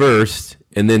decommit first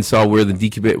and then saw where the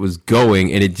decommit was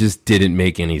going, and it just didn't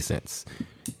make any sense.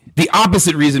 The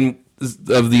opposite reason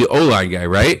of the O-line guy,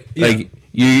 right? Yeah. Like,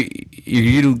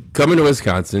 you coming to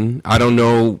Wisconsin. I don't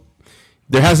know.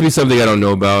 There has to be something I don't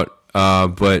know about,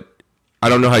 but I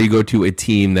don't know how you go to a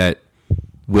team that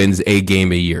wins a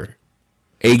game a year,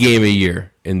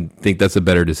 and think that's a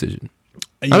better decision.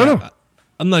 Yeah. I don't know.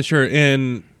 I'm not sure,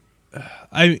 and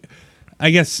I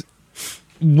guess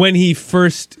when he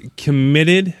first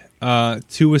committed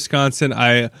to Wisconsin,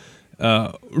 I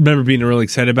remember being really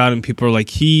excited about him. People are like,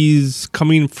 he's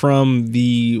coming from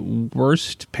the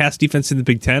worst pass defense in the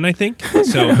Big Ten, I think.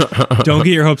 So don't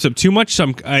get your hopes up too much.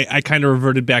 So I kind of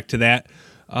reverted back to that.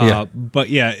 But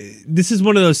yeah, this is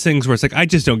one of those things where it's like I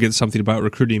just don't get something about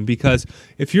recruiting, because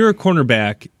if you're a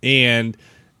cornerback and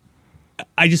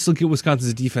I just look at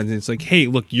Wisconsin's defense and it's like, hey,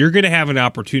 look, you're going to have an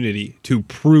opportunity to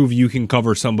prove you can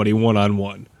cover somebody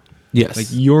one-on-one. Yes. Like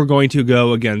you're going to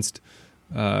go against,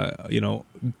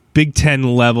 Big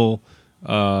Ten level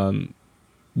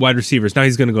wide receivers. Now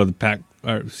he's going to go to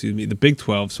the Big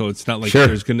 12. So it's not like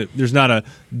there's not a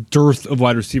dearth of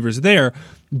wide receivers there,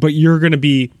 but you're going to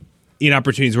be in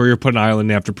opportunities where you're put an island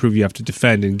and have to prove you have to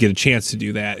defend and get a chance to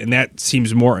do that. And that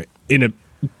seems more in a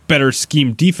better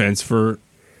scheme defense for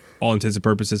all intents and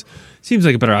purposes. Seems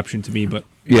like a better option to me, but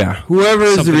yeah, whoever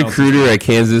is the recruiter at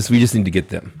Kansas, we just need to get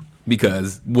them,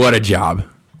 because what a job.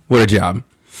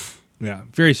 Yeah,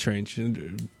 very strange.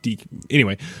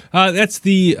 Anyway, that's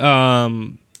the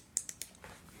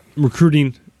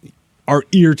recruiting, our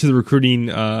ear to the recruiting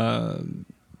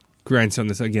grindstone.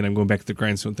 This again, I'm going back to the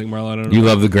grindstone thing, Marlo. I don't know. You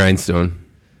love the grindstone.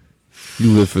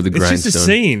 You live for the grindstone. It's just a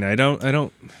saying. I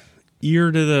don't ear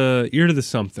to the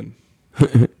something.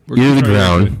 Ear to the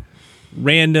ground.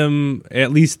 Random,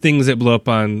 at least things that blow up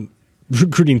on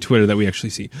recruiting Twitter that we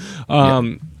actually see.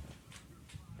 All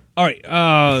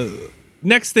right.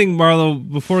 Next thing,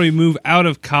 Marlo, before we move out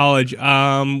of college,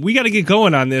 we got to get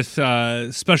going on this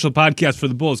special podcast for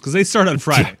the Bulls, because they start on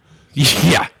Friday.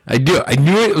 Yeah, I do. I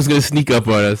knew it was going to sneak up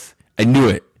on us. I knew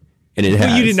it, and it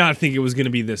has. You did not think it was going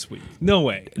to be this week. No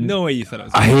way. No way you thought it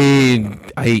was. I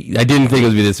didn't think it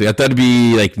was going to be this week. I thought it'd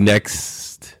be like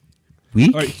next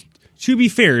week. All right. To be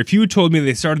fair, if you had told me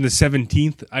they started on the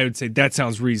 17th, I would say that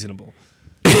sounds reasonable.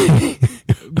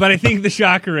 But I think the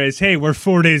shocker is, hey, we're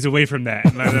 4 days away from that.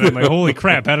 And then I'm like, holy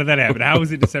crap, how did that happen? How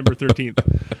was it December 13th?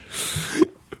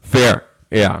 Fair,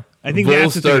 yeah. I think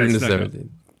Bulls starting the 17th.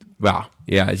 Wow,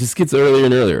 yeah, it just gets earlier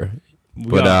and earlier.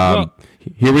 But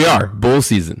here we are, bowl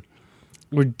season.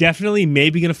 We're definitely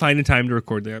maybe going to find a time to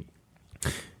record that.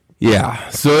 Yeah,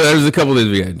 so there's a couple things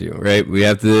we got to do, right? We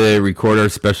have to record our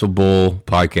special bowl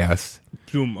podcast.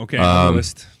 Boom, okay, on the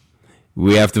list.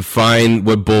 We have to find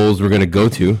what bowls we're going to go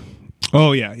to.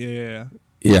 Oh, yeah.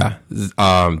 Yeah,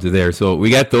 to there. So we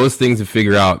got those things to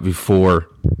figure out before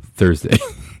Thursday.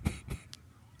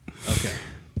 Okay.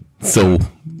 So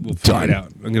we'll figure it out.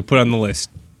 I'm going to put it on the list.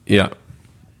 Yeah.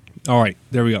 All right,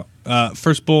 there we go.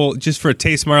 First bowl, just for a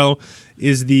taste, Marlo,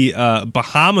 is the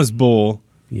Bahamas Bowl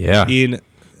Yeah. in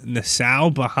Nassau,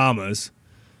 Bahamas.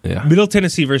 Yeah. Middle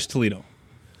Tennessee versus Toledo.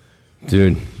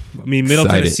 Dude. I mean, Middle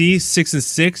Excited. Tennessee,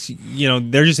 6-6. You know,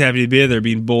 they're just happy to be there. They're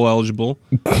being bowl eligible.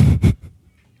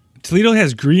 Toledo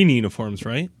has green uniforms,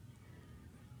 right?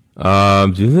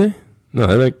 Do they? No,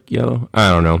 they're like yellow. I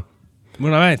don't know.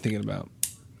 What am I thinking about?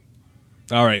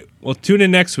 All right. Well, tune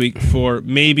in next week for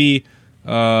maybe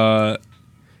or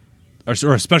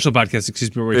a special podcast,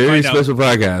 excuse me, where we Very find out special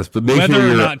podcast, but make whether sure or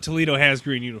you're not Toledo has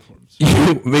green uniforms.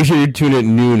 make sure you tune in at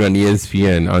noon on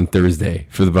ESPN on Thursday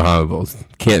for the Bahama Bowls.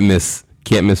 Can't miss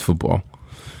football.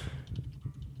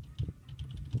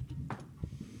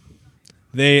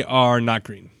 They are not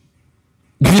green.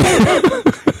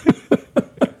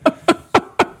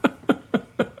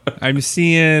 I'm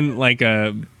seeing like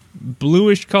a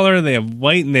bluish color. They have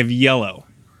white and they have yellow.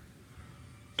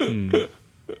 I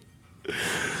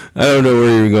don't know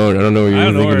where you're going. I don't know where you're I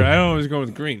don't know. thinking. I don't always go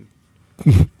with green.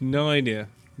 No idea.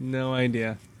 I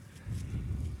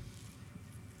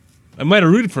might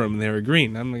have rooted for them. They were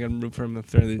green. I'm not gonna root for them if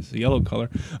they're this yellow color.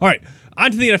 All right,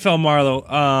 on to the NFL,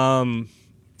 Marlo.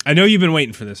 I know you've been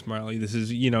waiting for this, Marlo. This is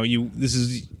This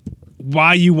is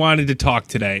why you wanted to talk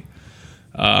today.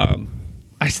 I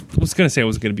was gonna say I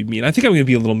was gonna be mean. I think I'm gonna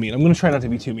be a little mean. I'm gonna try not to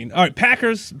be too mean. All right,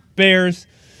 Packers, Bears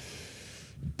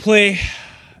play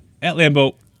at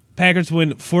Lambeau. Packers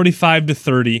win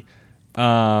 45-30.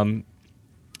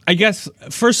 I guess,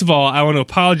 first of all, I want to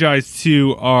apologize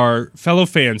to our fellow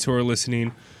fans who are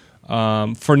listening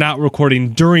for not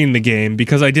recording during the game,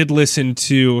 because I did listen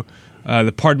to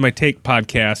the Pardon My Take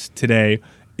podcast today,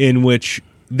 in which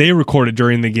they recorded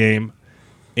during the game,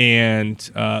 and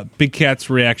Big Cat's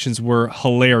reactions were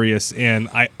hilarious, and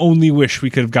I only wish we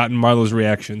could have gotten Marlo's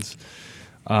reactions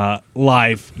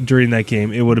live during that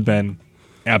game. It would have been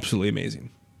absolutely amazing.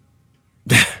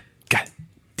 God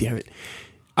damn it.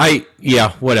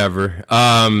 Whatever.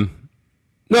 No,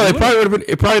 it probably would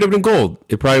have been gold.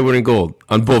 It probably would have been gold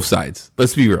on both sides.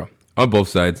 Let's be real. On both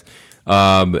sides.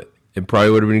 It probably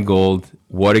would have been gold.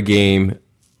 What a game.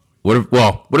 What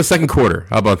a second quarter.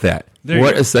 How about that?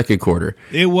 What a second quarter.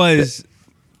 It was.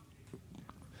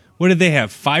 What did they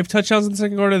have? 5 touchdowns in the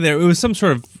second quarter? It was some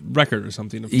sort of record or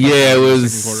something. Yeah, it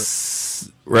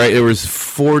was. Right. It was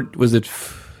 4. Was it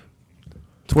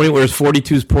 20? It was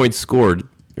 42 points scored.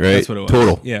 Right. That's what it was.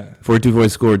 Total. Yeah. 42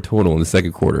 points scored total in the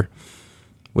second quarter,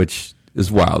 which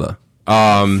is wild.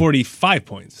 45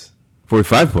 points.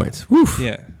 45 points. Woof.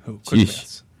 Yeah. Oh, quick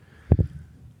maths.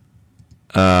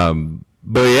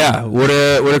 But yeah, what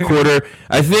a quarter.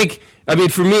 I mean,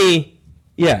 for me,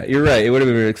 yeah, you're right. It would have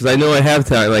been because I know at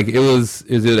halftime, like it was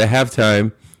at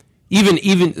halftime. Even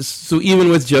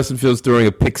with Justin Fields throwing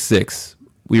a pick six,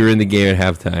 we were in the game at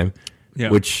halftime,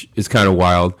 which is kind of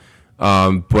wild.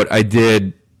 But I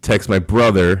did text my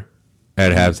brother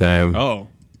at halftime. Oh,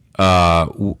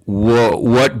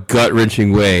 what gut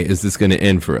wrenching way is this going to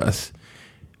end for us?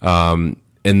 And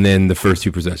then the first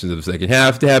 2 possessions of the second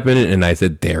half happened, and I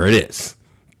said, there it is.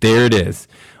 There it is.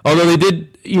 Although they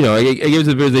did, I gave it to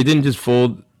the Bears, they didn't just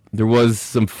fold. There was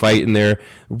some fight in there.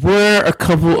 Were a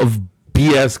couple of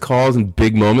BS calls and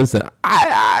big moments that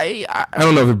I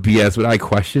don't know if it's BS, but I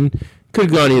question. Could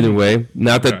have gone either way.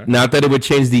 Not that it would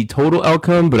change the total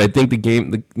outcome, but I think the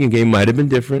game might have been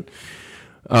different.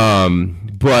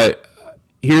 But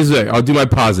I'll do my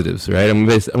positives, right? I'm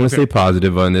gonna stay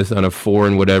positive on this on a 4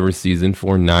 and whatever season,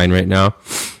 4-9 right now.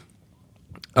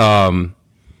 I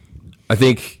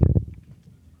think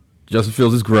Justin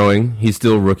Fields is growing. He's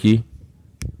still a rookie,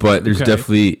 but there's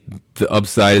definitely the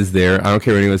upside is there. I don't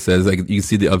care what anyone says. Like you can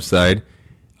see the upside.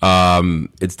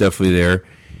 It's definitely there.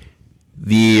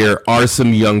 There are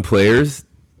some young players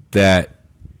that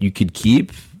you could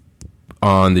keep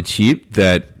on the cheap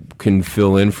that can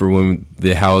fill in for when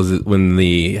the house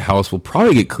will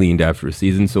probably get cleaned after a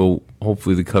season. So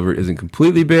hopefully the cover isn't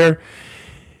completely bare.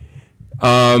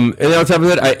 And then on top of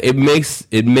that, it makes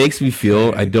me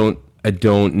feel I don't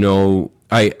know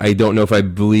if I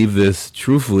believe this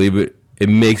truthfully, but it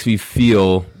makes me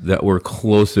feel that we're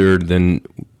closer than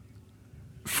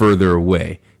further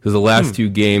away. Because the last 2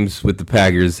 games with the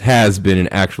Packers has been an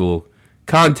actual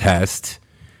contest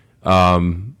for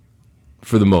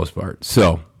the most part.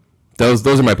 So those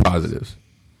are my positives.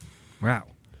 wow.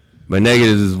 My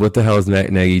negatives is what the hell is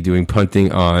Nagy doing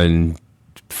punting on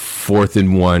 4th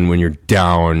and 1 when you're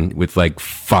down with like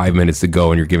 5 minutes to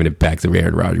go and you're giving it back to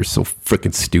Aaron Rodgers. So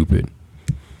freaking stupid.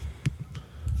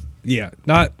 Yeah,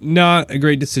 not a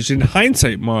great decision. In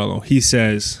hindsight, Marlo, he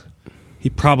says he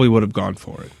probably would have gone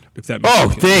for it If that makes Oh, you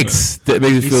feel thanks. That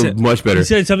makes me feel said- much better. He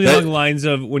said something That- along the lines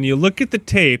of, when you look at the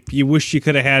tape, you wish you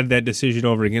could have had that decision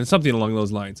over again. Something along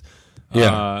those lines.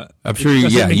 Yeah, I'm sure. it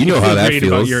doesn't make You know feel how that great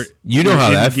about feels. your- You know your how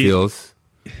that in-game- feels.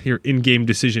 Your in-game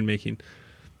decision making.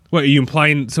 What, are you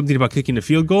implying something about kicking a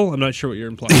field goal? I'm not sure what you're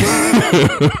implying.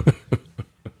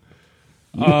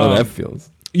 You know how that feels.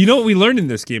 You know what we learned in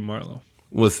this game, Marlo?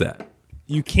 What's that?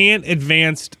 You can't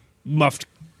advance muffed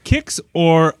kicks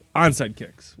or onside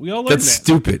kicks. We all learned That's that.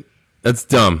 stupid. That's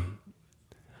dumb.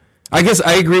 I guess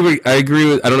I agree with. I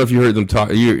don't know if you heard them talk.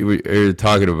 You're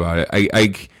talking about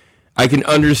it. I can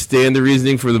understand the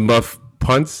reasoning for the muff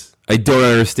punts. I don't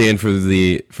understand for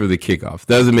the kickoff.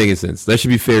 That doesn't make any sense. That should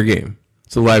be fair game.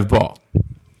 It's a live ball.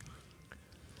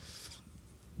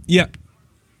 Yeah,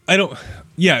 I don't.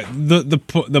 Yeah,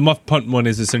 the muff punt one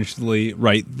is essentially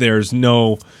right. There's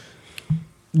no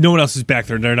one else is back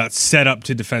there. They're not set up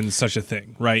to defend such a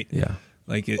thing, right? Yeah.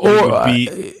 Like it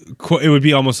Or, would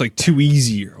be almost like too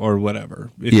easy or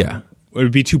whatever. Yeah. It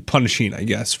would be too punishing, I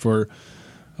guess, for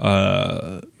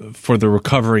the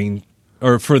recovering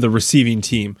or for the receiving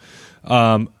team.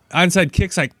 Onside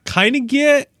kicks, I kind of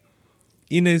get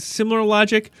in a similar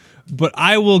logic, but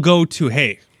I will go to,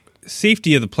 hey,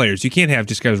 safety of the players. You can't have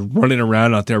just guys running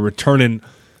around out there returning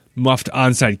muffed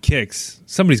onside kicks.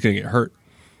 Somebody's going to get hurt.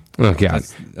 Oh God.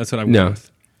 That's what I'm No. going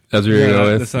with. That's what you're No,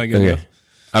 going with. that's not good enough.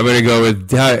 I'm gonna go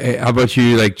with. How about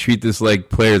you like treat this like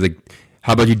players? Like,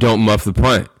 how about you don't muff the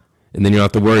punt, and then you don't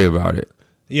have to worry about it.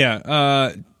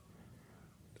 Yeah.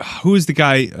 Who is the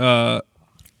guy? The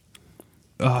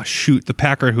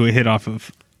Packer who hit off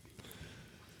of.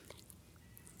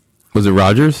 Was it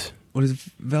Rodgers? What is it,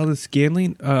 Valdez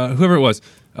Scantling? Whoever it was.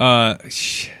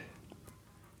 Was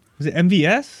it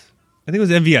MVS? I think it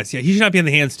was MVS. Yeah, he should not be on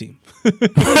the hands team.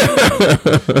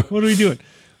 What are we doing?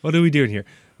 What are we doing here?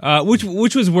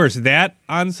 Which was worse, that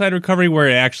onside recovery where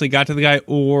it actually got to the guy,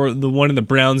 or the one in the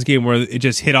Browns game where it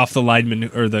just hit off the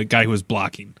lineman or the guy who was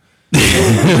blocking?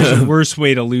 The worst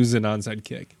way to lose an onside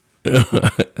kick. I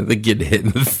think getting hit,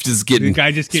 just getting The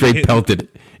guy just getting straight hit. pelted.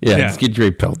 Yeah, Yeah. just get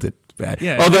straight pelted. It's bad.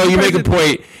 Yeah, Although I'm you make a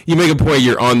surprised point. You make a point.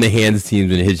 You're on the hands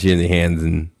teams and it hits you in the hands,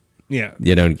 and Yeah.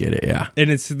 you don't get it. Yeah.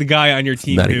 And it's the guy on your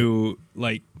team nutty. who,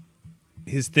 like,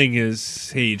 his thing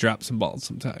is, hey, drop some balls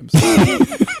sometimes.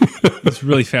 He's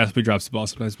really fast, but he drops the ball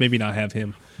sometimes. Maybe not have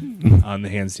him on the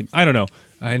hands team. I don't know.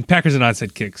 And Packers and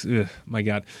onside kicks. Ugh, my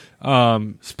God.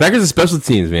 Packers and special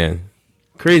teams, man,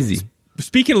 crazy.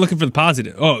 Speaking of looking for the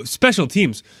positive, special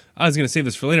teams. I was going to save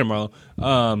this for later, Marlo.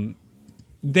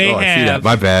 They I see that. have.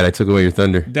 My bad. I took away your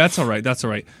thunder. That's all right. That's all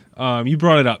right. You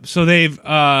brought it up. So they've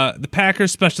the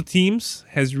Packers special teams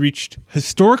has reached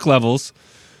historic levels.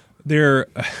 They're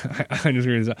I just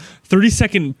read this out.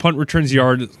 32nd punt returns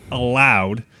yards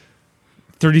allowed,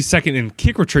 32nd in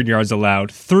kick return yards allowed,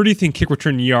 30th in kick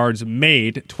return yards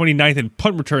made, 29th in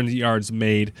punt return yards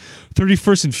made,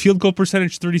 31st in field goal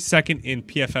percentage, 32nd in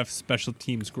PFF special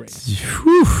teams grade.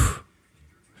 Whew.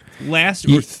 Last,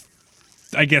 or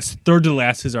I guess third to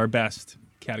last is our best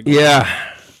category. Yeah.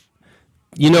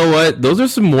 You know what? Those are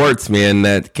some warts, man,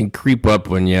 that can creep up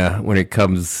when it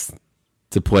comes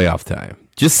to playoff time.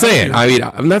 Just saying. I mean,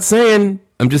 I'm not saying.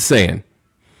 I'm just saying.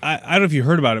 I don't know if you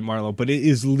heard about it, Marlo, but it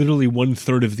is literally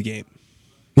 1/3 of the game.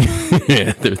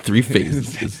 There are three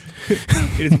phases.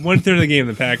 It is 1/3 of the game.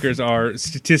 The Packers are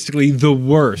statistically the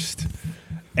worst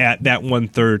at that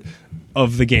 1/3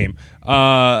 of the game.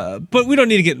 But we don't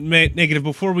need to get negative.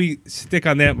 Before we stick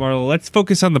on that, Marlo, let's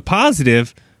focus on the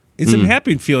positive. It's a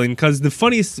happy feeling because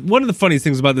one of the funniest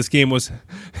things about this game was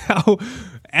how,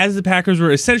 as the Packers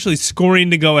were essentially scoring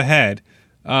to go ahead,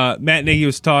 Matt Nagy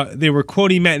they were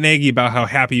quoting Matt Nagy about how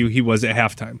happy he was at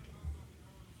halftime.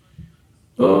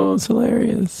 Oh, it's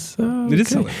hilarious. It is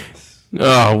hilarious.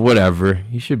 Oh, whatever.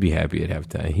 He should be happy at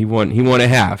halftime. He won a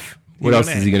half. What else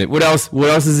is he gonna? What else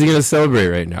is he gonna celebrate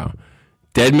right now?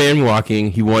 Dead man walking.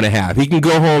 He won a half. He can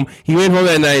go home. He went home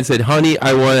that night and said, "Honey,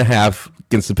 I won a half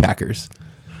against the Packers."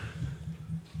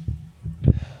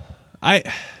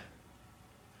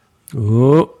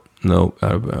 Oh no,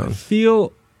 out of bounds.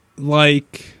 Feel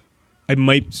like I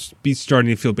might be starting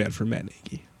to feel bad for Matt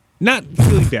Nagy. Not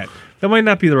feeling bad. That might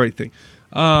not be the right thing.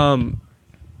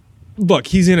 Look,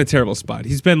 he's in a terrible spot.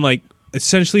 He's been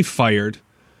essentially fired,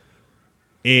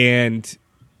 and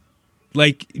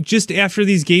just after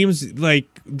these games, the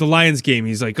Lions game,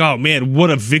 he's like, "Oh man, what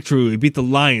a victory! We beat the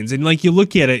Lions." And you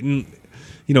look at it, and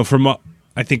from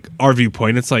I think our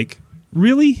viewpoint, it's like,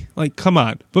 really, come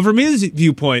on. But from his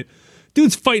viewpoint,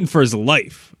 dude's fighting for his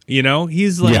life.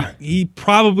 He's he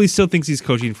probably still thinks he's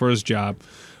coaching for his job,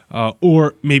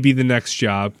 or maybe the next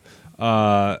job,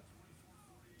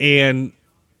 and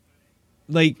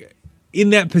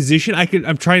in that position,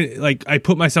 I'm trying, like, I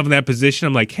put myself in that position.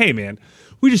 I'm like, hey, man,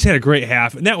 we just had a great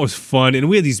half, and that was fun, and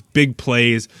we had these big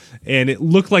plays, and it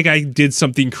looked like I did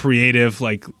something creative.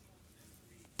 Like,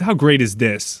 how great is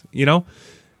this, you know?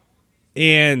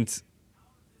 And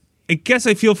I guess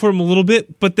I feel for him a little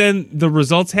bit, but then the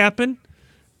results happen,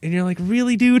 and you're like,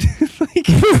 really, dude? Like,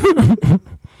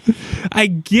 I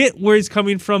get where he's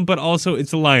coming from, but also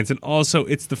it's the Lions, and also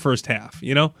it's the first half,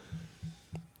 you know?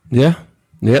 Yeah.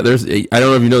 Yeah, I don't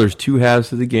know if you know, there's 2 halves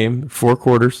to the game, 4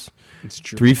 quarters, It's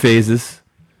true. 3 phases.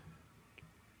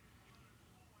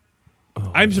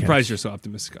 I'm surprised you're so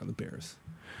optimistic on the Bears.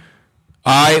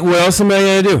 What else am I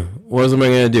gonna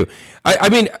do? I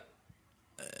mean,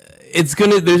 there's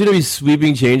gonna be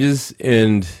sweeping changes,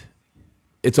 and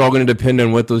it's all gonna depend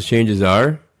on what those changes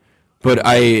are. But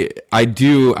I'll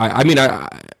be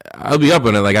up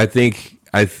on it. Like, I think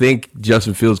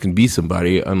Justin Fields can be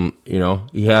somebody. You know,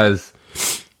 he has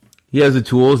the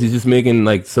tools. He's just making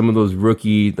like some of those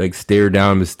rookie like stare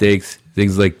down mistakes,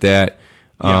 things like that.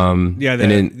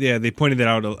 They pointed that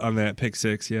out on that pick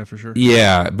 6. Yeah, for sure.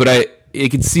 Yeah, but you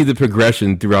can see the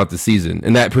progression throughout the season,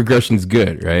 and that progression's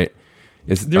good, right?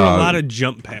 There were a lot of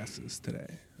jump passes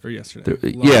today or yesterday.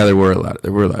 There were a lot.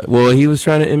 Well, he was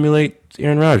trying to emulate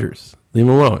Aaron Rodgers. Leave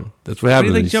him alone. That's what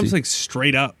happens. He jumps like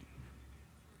straight up.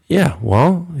 Yeah,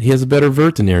 well, he has a better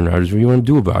vert than Aaron Rodgers. What do you want to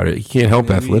do about it? He can't help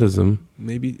athleticism.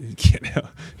 Maybe he can't help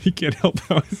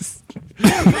how his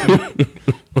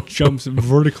jumps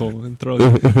vertical and throws.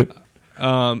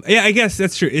 Yeah, I guess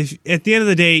that's true. If at the end of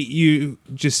the day,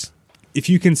 if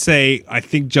you can say, I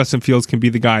think Justin Fields can be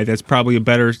the guy, that's probably a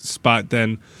better spot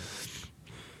than,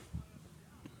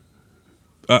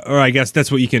 or I guess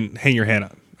that's what you can hang your hat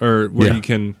on, or where you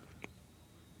can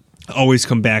always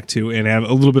come back to and have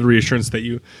a little bit of reassurance that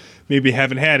you maybe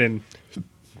haven't had in,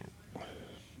 I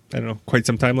don't know, quite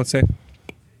some time, let's say.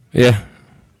 Yeah.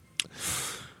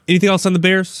 Anything else on the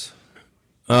Bears?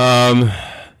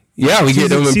 Yeah, we get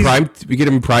them in prime. We get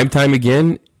them in prime time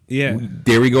again. Yeah.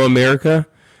 There we go, America.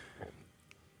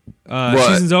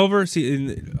 Season's over.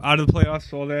 Out of the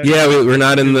playoffs, all that. Yeah, we're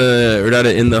not in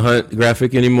the hunt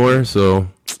graphic anymore, so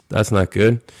that's not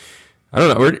good. I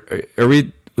don't know. Are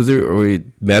we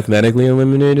mathematically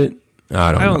eliminated?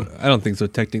 I don't know. I don't think so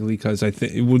technically, because I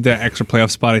think with that extra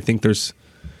playoff spot, I think there's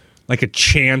like a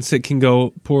chance it can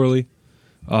go poorly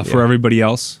for everybody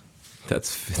else.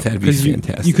 That'd be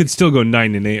fantastic. You could still go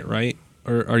 9-8, right?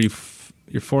 Or are you're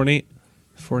 4-8?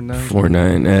 4-9?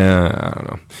 4-9. I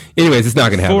don't know. Anyways, it's not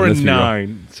going to happen.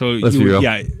 4-9. So let's be real.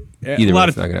 Yeah, Either a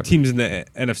lot way, of teams in the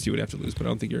NFC would have to lose, but I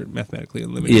don't think you're mathematically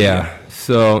eliminated. Yeah,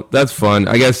 so that's fun.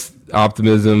 I guess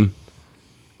optimism.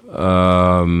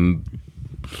 The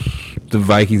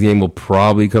Vikings game will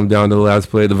probably come down to the last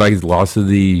play. The Vikings lost to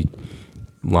the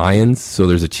Lions, so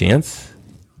there's a chance.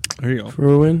 There you go. For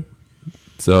a win.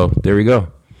 So there we go.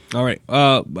 All right.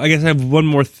 I guess I have one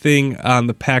more thing on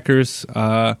the Packers.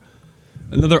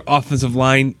 Another offensive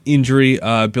line injury.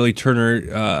 Billy Turner,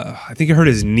 I think he hurt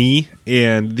his knee,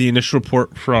 and the initial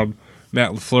report from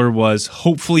Matt LaFleur was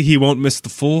hopefully he won't miss the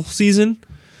full season,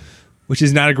 which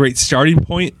is not a great starting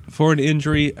point for an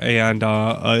injury. And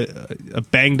a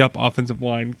banged-up offensive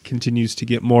line continues to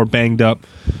get more banged up.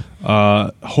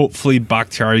 Hopefully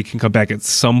Bakhtiari can come back at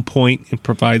some point and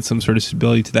provide some sort of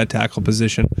stability to that tackle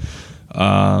position.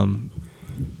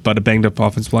 But a banged-up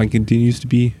offensive line continues to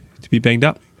be banged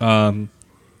up.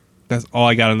 That's all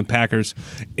I got on the Packers.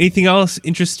 Anything else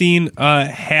interesting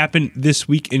happened this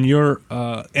week in your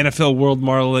NFL world,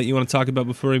 Marlo, that you want to talk about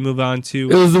before we move on to?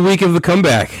 It was the week of the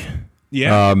comeback.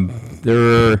 Yeah. There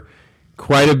were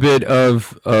quite a bit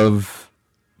of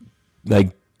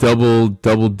like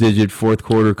double-digit fourth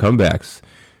quarter comebacks.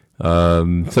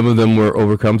 Some of them were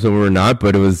overcome, some were not,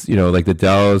 but it was, like the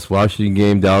Dallas-Washington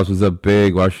game. Dallas was up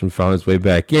big. Washington found its way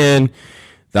back in.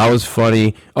 That was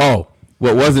funny. Oh,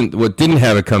 what didn't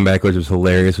have a comeback, which was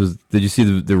hilarious, was, did you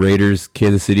see the Raiders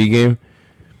Kansas City game?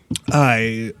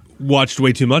 I watched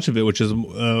way too much of it, which is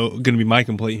going to be my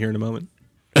complaint here in a moment.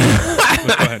 Go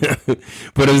ahead.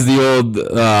 But it was the old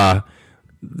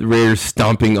the Raiders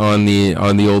stomping on the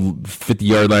old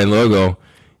 50-yard line logo.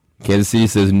 Kansas City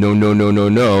says no, no, no, no,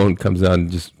 no, and comes out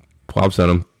and just plops on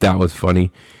them. That was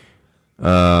funny.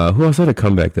 Who else had a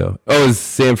comeback though? Oh, it was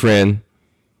San Fran.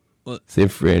 What? San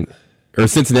Fran. Or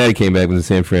Cincinnati came back when the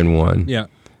San Fran won. Yeah.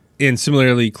 And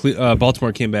similarly,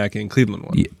 Baltimore came back and Cleveland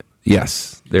won.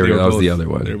 Yes. That was the other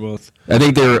one. They were both. I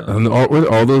think they were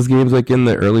all those games like in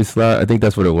the early slot. I think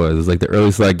that's what it was. It was like the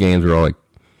early slot games were all like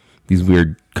these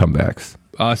weird comebacks.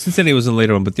 Cincinnati was in the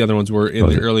later one, but the other ones were in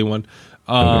the early one.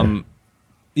 Okay.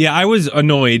 Yeah, I was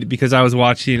annoyed because I was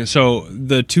watching. So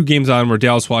the two games on were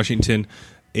Dallas, Washington,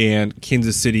 and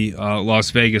Kansas City,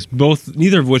 Las Vegas,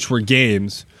 neither of which were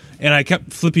games. And I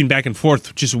kept flipping back and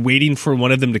forth, just waiting for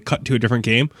one of them to cut to a different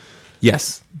game.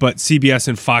 Yes. But CBS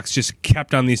and Fox just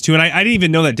kept on these two. And I didn't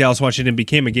even know that Dallas-Washington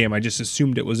became a game. I just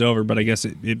assumed it was over, but I guess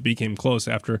it became close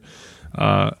after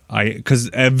because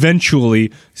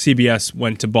eventually CBS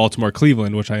went to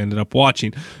Baltimore-Cleveland, which I ended up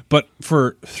watching. But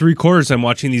for 3 quarters, I'm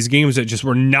watching these games that just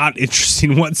were not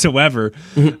interesting whatsoever.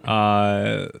 Did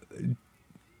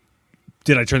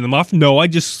I turn them off? No, I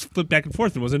just flipped back and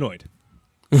forth and was annoyed.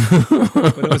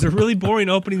 But it was a really boring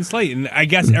opening slate, and I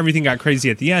guess everything got crazy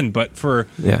at the end. But for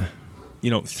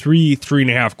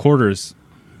 3.5 quarters,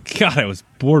 God, I was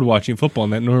bored watching football,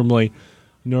 and that normally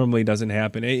doesn't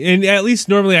happen. And at least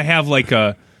normally I have like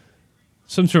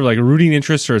some sort of like a rooting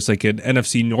interest, or it's like an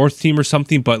NFC North team or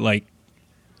something. But like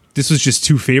this was just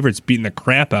 2 favorites beating the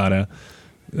crap out of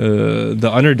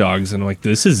the underdogs, and I'm like,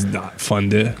 this is not fun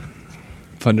to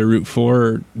root for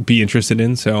or be interested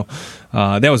in. So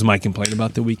that was my complaint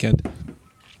about the weekend.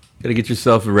 Gotta get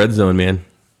yourself a red zone, man.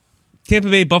 Tampa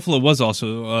Bay Buffalo was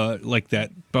also like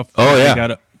that.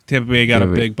 Tampa Bay got a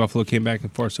big. Buffalo came back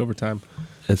and forced overtime.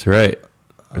 That's right.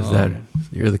 Where's that?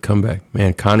 You're the comeback.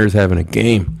 Man, Connor's having a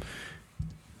game.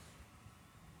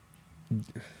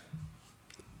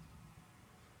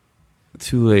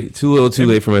 Too late. Too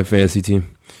late for my fantasy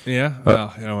team. Yeah? I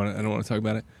don't want to talk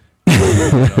about it.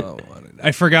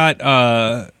 I forgot.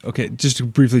 Okay, just to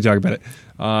briefly talk about it.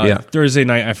 Thursday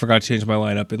night, I forgot to change my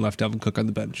lineup and left Dalvin Cook on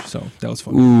the bench, so that was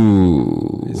fun.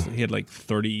 Ooh. He had like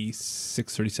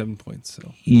 36, 37 points.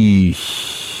 So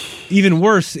Eesh. Even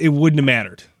worse, it wouldn't have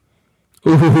mattered.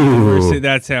 Ooh.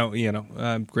 That's how,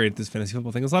 I'm great at this fantasy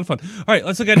football thing. It's a lot of fun. All right,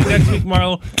 let's look at it next week,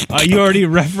 Marlo. You already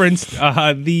referenced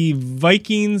the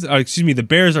Vikings. The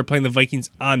Bears are playing the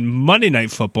Vikings on Monday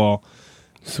Night Football.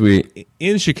 Sweet.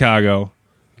 In Chicago.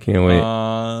 Can't wait.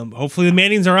 Hopefully the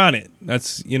Mannings are on it.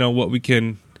 That's what we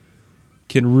can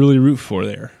really root for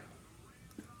there.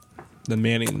 The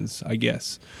Mannings, I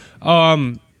guess.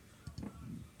 Have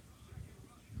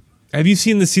you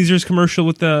seen the Caesars commercial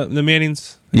with the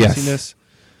Mannings? Have yes. you seen this?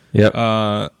 Yep.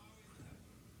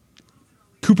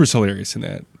 Cooper's hilarious in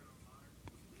that.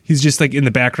 He's just like in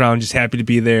the background, just happy to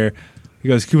be there. He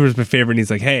goes, Cooper's my favorite, and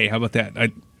he's like, hey, how about that?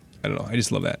 I don't know. I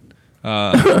just love that.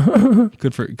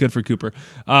 Good for Cooper.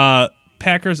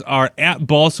 Packers are at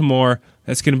Baltimore.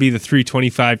 That's going to be the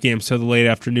 3:25 game, so the late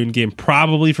afternoon game,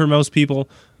 probably for most people.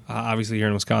 Obviously here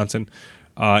in Wisconsin,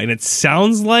 and it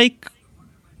sounds like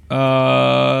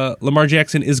Lamar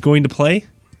Jackson is going to play,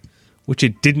 which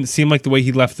it didn't seem like the way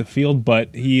he left the field,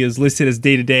 but he is listed as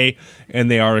day-to-day, and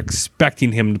they are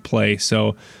expecting him to play.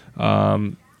 So,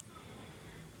 darn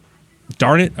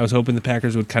it, I was hoping the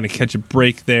Packers would kind of catch a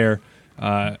break there.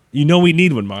 We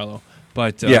need one, Marlo.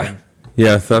 But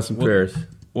thoughts and prayers.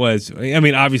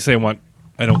 Obviously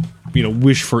I don't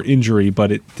wish for injury,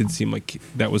 but it did seem like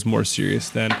that was more serious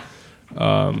than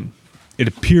it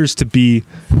appears to be.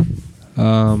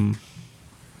 I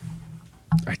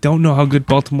don't know how good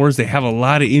Baltimore is. They have a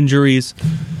lot of injuries.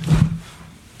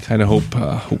 Kind of hope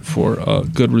for a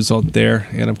good result there.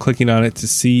 And I'm clicking on it to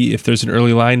see if there's an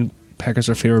early line. Packers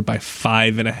are favored by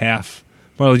 5.5.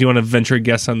 Marlo, do you want to venture a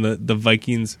guess on the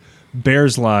Vikings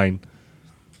Bears line?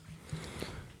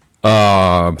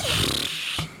 I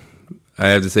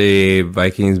have to say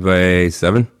Vikings by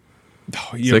 7.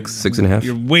 Oh, 6.5.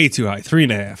 You're way too high.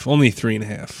 3.5. Only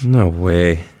 3.5. No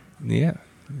way. Yeah.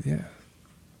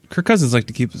 Kirk Cousins likes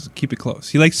to keep it close.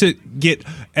 He likes to get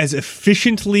as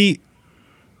efficiently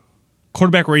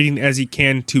quarterback rating as he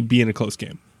can to be in a close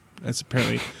game. That's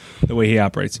apparently the way he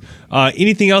operates.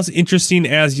 Anything else interesting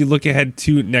as you look ahead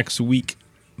to next week,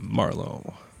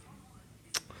 Marlo?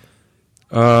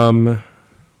 I'll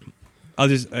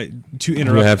just to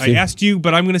interrupt. I asked you,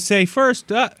 but I'm going to say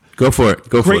first. Go for it.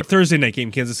 Great Thursday night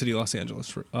game, Kansas City, Los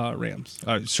Angeles Rams.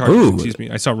 Chargers, excuse me.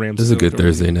 I saw Rams. This is a good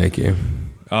Thursday night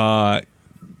game.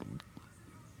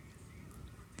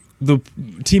 The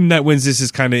team that wins this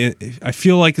is kind of, I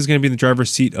feel like, is going to be in the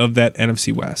driver's seat of that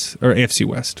NFC West or AFC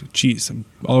West. Jeez, I'm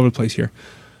all over the place here.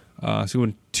 So we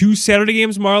win 2 Saturday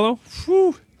games, Marlo.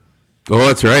 Whew. Oh,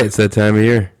 that's right. It's that time of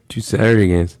year. 2 Saturday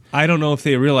games. I don't know if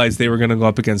they realized they were going to go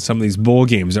up against some of these bowl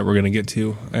games that we're going to get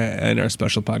to in our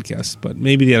special podcast, but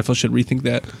maybe the NFL should rethink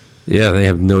that. Yeah, they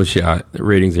have no shot. The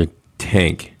ratings are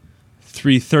tank.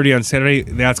 3:30 on Saturday.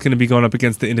 That's going to be going up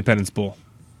against the Independence Bowl.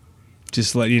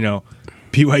 Just to let you know.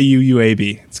 BYU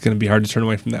UAB. It's going to be hard to turn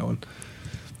away from that one.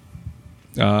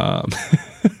 All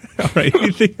right.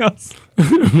 Anything else?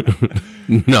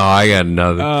 No, I got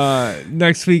nothing.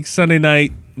 Next week, Sunday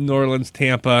night, New Orleans,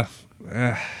 Tampa.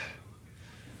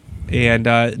 And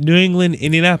New England,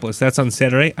 Indianapolis. That's on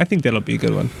Saturday. I think that'll be a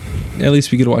good one. At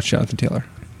least we get to watch Jonathan Taylor.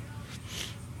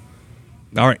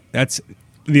 All right, that's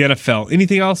the NFL.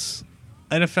 Anything else?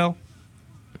 NFL?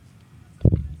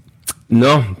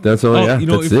 No, that's all. Yeah, you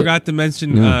know what we that's it. forgot to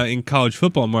mention in college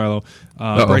football, Marlo?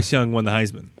 Bryce Young won the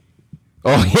Heisman.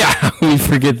 Oh, yeah, we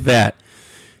forget that.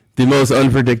 The most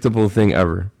unpredictable thing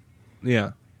ever.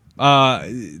 Yeah.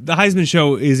 The Heisman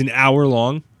show is an hour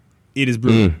long. It is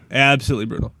brutal. Absolutely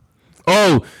brutal.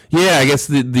 Oh, yeah, I guess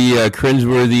the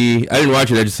cringeworthy... I didn't watch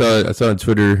it. I saw on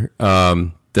Twitter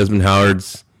Desmond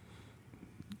Howard's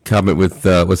comment with...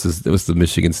 what's the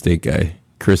Michigan State guy?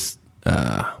 Chris...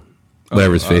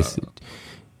 whatever his face. Did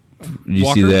you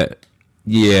Walker? see that?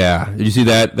 Yeah. Did you see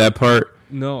that part?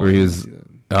 No. Where he was...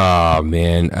 Oh,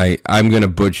 man. I'm going to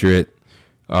butcher it.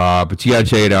 But you got to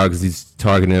check it out because he's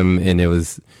talking to him, and it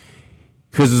was...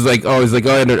 Chris was like,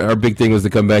 our big thing was to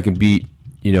come back and beat,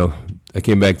 I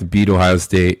came back to beat Ohio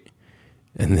State.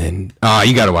 And then,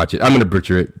 you got to watch it. I'm going to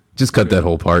butcher it. Just cut that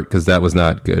whole part because that was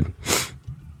not good.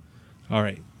 All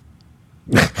right.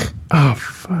 Oh,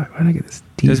 fuck. Why did I get this?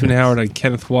 Desmond Howard and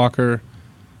Kenneth Walker.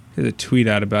 There's a tweet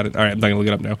out about it. All right, I'm not going to look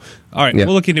it up now. All right, We'll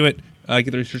look into it.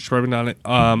 Get the research department on it.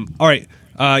 All right.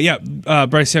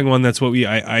 Bryce Young won. That's what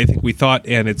I think we thought,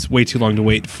 and it's way too long to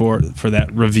wait for that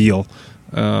reveal.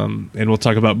 And we'll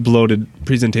talk about bloated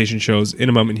presentation shows in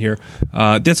a moment here.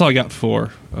 That's all I got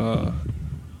for, I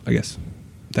guess,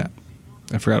 that.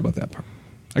 I forgot about that part.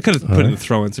 I could have put in the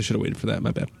throw-ins. I should have waited for that.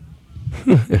 My bad.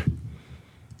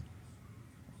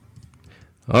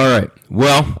 All right.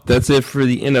 Well, that's it for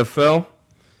the NFL.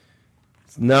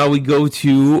 Now we go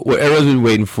to what everyone's been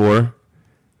waiting for.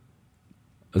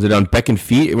 Was it on Beck and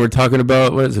Feet? And we're talking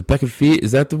about, what is it, Beck and Feet?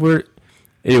 Is that the word?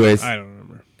 Anyways. I don't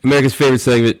remember. America's favorite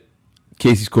segment,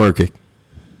 Casey's Corner Kick.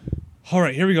 All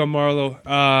right, here we go,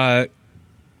 Marlo.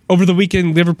 Over the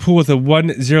weekend, Liverpool with a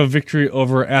 1-0 victory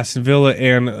over Aston Villa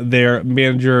and their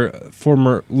manager,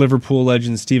 former Liverpool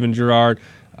legend Steven Gerrard.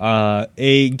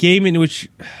 A game in which...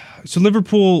 So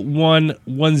Liverpool won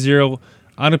 1-0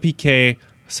 on a PK.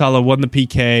 Salah won the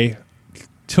PK,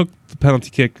 took the penalty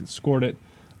kick, scored it.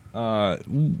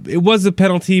 It was a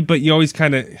penalty, but you always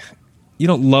kind of... You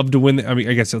don't love to win. I mean,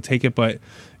 I guess you'll take it, but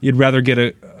you'd rather get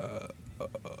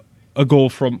a goal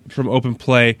from open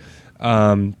play.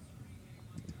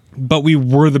 But we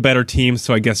were the better team,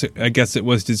 so I guess it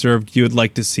was deserved. You would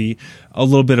like to see a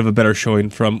little bit of a better showing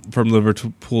from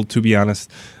Liverpool, to be honest.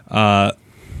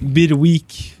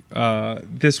 Midweek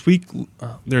this week,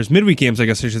 there's midweek games, I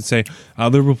guess I should say.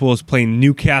 Liverpool is playing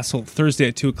Newcastle Thursday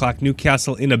at 2:00.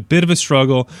 Newcastle in a bit of a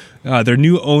struggle. Their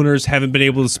new owners haven't been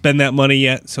able to spend that money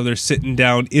yet, so they're sitting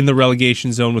down in the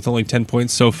relegation zone with only 10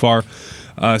 points so far.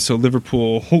 So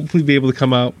Liverpool hopefully be able to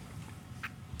come out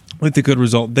with a good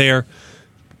result there.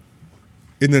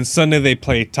 And then Sunday they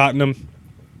play Tottenham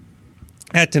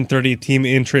at 10:30, a team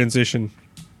in transition.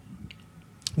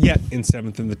 Yet in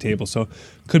 7th in the table, so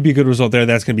could be a good result there.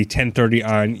 That's going to be 10:30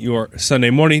 on your Sunday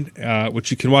morning, which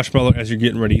you can watch, Marlo, as you're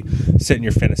getting ready, setting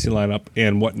your fantasy lineup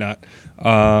and whatnot.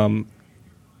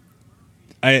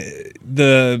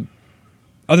 The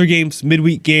other games,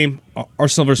 midweek game,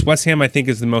 Arsenal versus West Ham, I think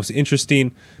is the most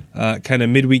interesting kind of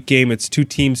midweek game. It's two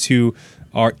teams who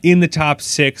are in the top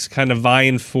 6, kind of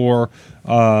vying for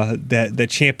that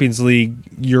Champions League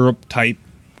Europe type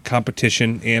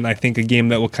competition, and I think a game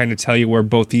that will kind of tell you where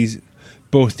both these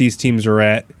teams are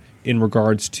at in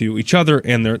regards to each other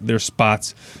and their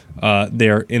spots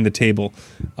there in the table.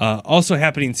 Also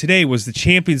happening today was the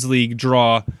Champions League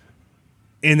draw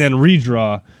and then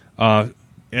redraw.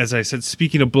 As I said,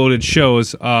 speaking of bloated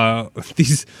shows,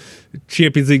 these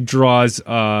Champions League draws,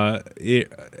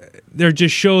 they're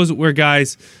just shows where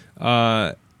guys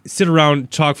sit around,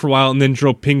 talk for a while, and then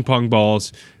throw ping pong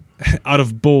balls out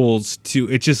of bowls to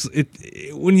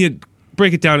when you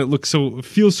break it down, it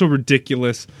feels so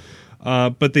ridiculous.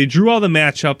 But they drew all the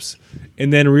matchups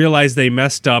and then realized they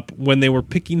messed up when they were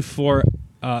picking for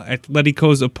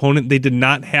Atletico's opponent. They did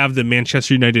not have the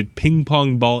Manchester United ping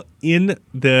pong ball in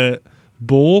the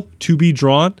bowl to be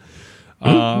drawn,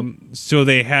 so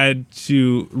they had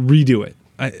to redo it.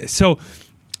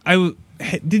 I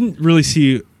didn't really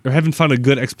see or haven't found a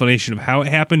good explanation of how it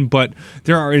happened, but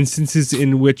there are instances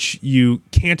in which you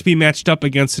can't be matched up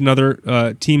against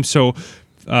another team. So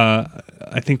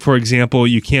I think, for example,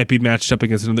 you can't be matched up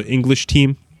against another English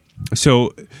team.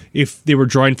 So if they were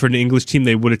drawing for an English team,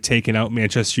 they would have taken out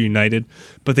Manchester United,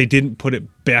 but they didn't put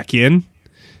it back in.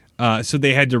 So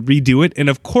they had to redo it. And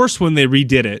of course, when they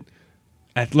redid it,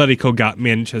 Atletico got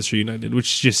Manchester United,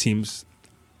 which just seems,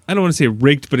 I don't want to say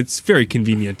rigged, but it's very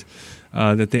convenient.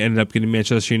 that they ended up getting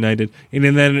Manchester United. And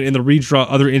then in the redraw,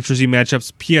 other interesting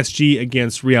matchups: PSG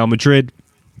against Real Madrid.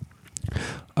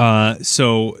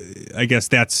 So I guess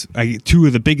that's two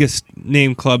of the biggest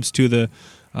name clubs, two of the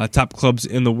top clubs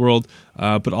in the world,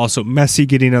 but also Messi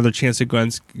getting another chance to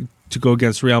go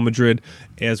against Real Madrid,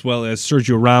 as well as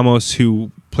Sergio Ramos,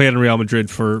 who played in Real Madrid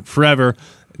for forever.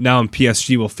 Now in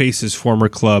PSG, will face his former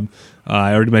club.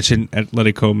 I already mentioned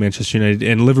Atletico, Manchester United,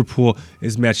 and Liverpool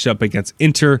is matched up against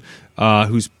Inter,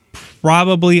 who's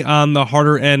probably on the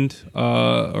harder end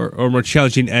or more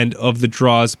challenging end of the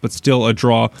draws, but still a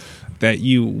draw that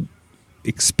you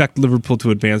expect Liverpool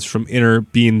to advance from. Inter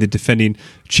being the defending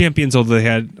champions, although they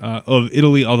had of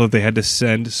Italy, although they had to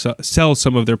sell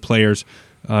some of their players,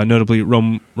 notably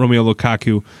Romeo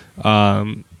Lukaku,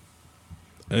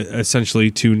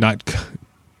 essentially to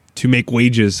make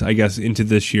wages, I guess, into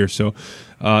this year. So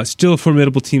still a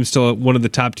formidable team, still one of the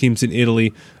top teams in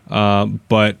Italy,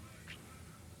 but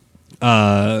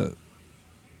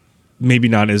maybe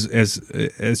not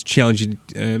as challenging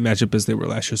matchup as they were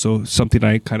last year. So something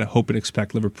I kind of hope and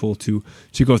expect Liverpool to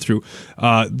go through.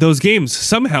 Those games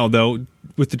somehow, though,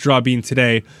 with the draw being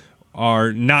today,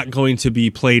 are not going to be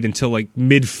played until like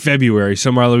mid-February. So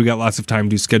Marlo, we got lots of time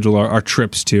to schedule our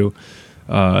trips to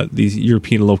these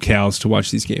European locales to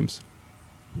watch these games.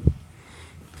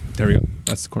 There we go.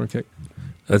 That's the corner kick.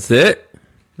 That's it.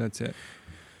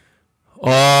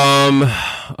 All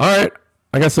right.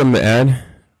 I got something to add.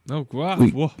 Oh wow!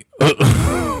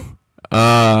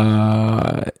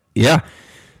 Yeah.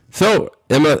 So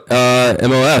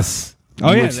MLS.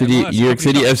 Oh yeah, New York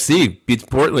City FC beats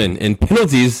Portland in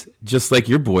penalties, just like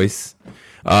your boys.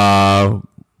 What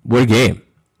a game!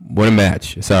 What a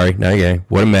match! Sorry, not a game.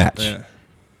 What a match! Yeah.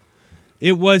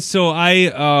 It was. So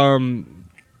I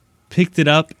picked it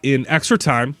up in extra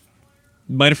time.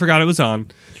 Might have forgot it was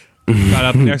on. Got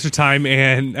up in extra time,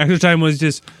 and extra time was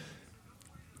just.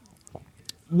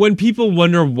 When people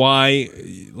wonder why,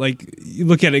 like, you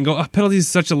look at it and go, penalty is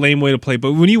such a lame way to play.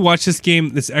 But when you watch this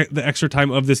game, the extra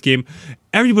time of this game,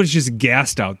 everybody's just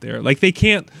gassed out there. Like, they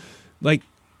can't, like,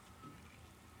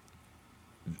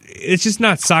 it's just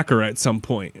not soccer at some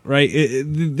point, right?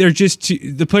 They're just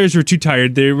the players were too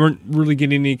tired. They weren't really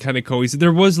getting any kind of cohesive.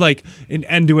 There was like an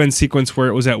end-to-end sequence where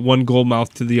it was at one goal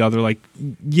mouth to the other. Like,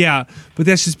 yeah, but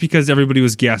that's just because everybody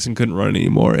was gassed and couldn't run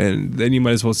anymore, and then you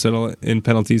might as well settle in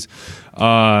penalties.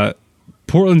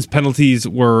 Portland's penalties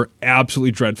were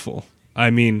absolutely dreadful. I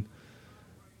mean,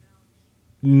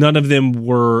 none of them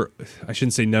were, I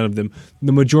shouldn't say none of them,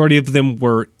 the majority of them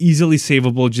were easily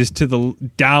savable just to the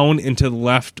down and to the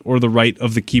left or the right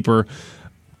of the keeper.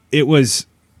 It was,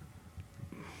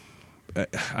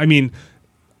 I mean,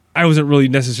 I wasn't really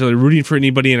necessarily rooting for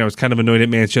anybody, and I was kind of annoyed at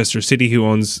Manchester City, who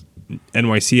owns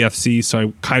NYCFC, so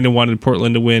I kind of wanted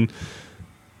Portland to win.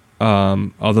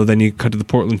 Although then you cut to the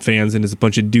Portland fans, and it's a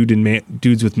bunch of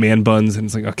dudes with man buns, and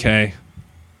it's like, okay,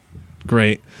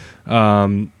 great.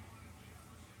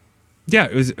 Yeah,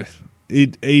 it was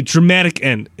a dramatic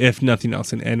end, if nothing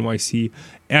else, and NYC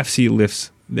FC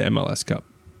lifts the MLS Cup.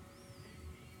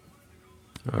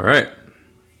 All right.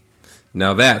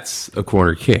 Now that's a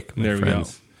corner kick, my there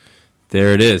friends.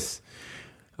 There it is.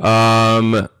 All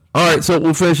right, so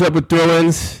we'll finish up with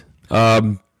throw-ins.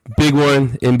 Big one,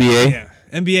 NBA. Yeah,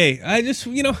 NBA. I just,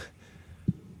 until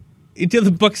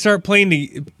the Bucks start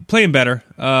playing better,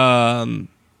 I don't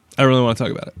really want to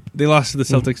talk about it. They lost to the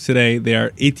Celtics today. They are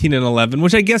 18-11,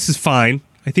 which I guess is fine.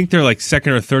 I think they're like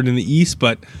second or third in the East,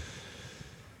 but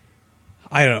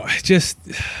I don't know. Just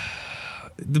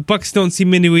the Bucks don't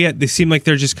seem into it yet. They seem like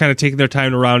they're just kind of taking their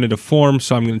time to round into form.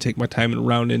 So I'm going to take my time and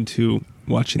round into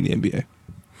watching the NBA.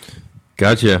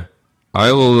 Gotcha.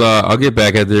 I'll get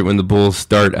back at it when the Bulls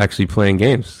start actually playing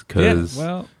games because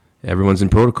everyone's in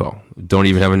protocol. Don't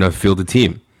even have enough field of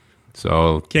team,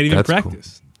 so can't even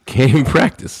practice. Cool. Can't even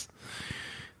practice.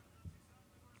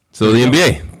 So the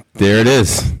NBA, there it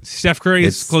is. Steph Curry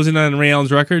is closing on Ray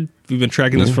Allen's record. We've been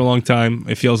tracking this for a long time.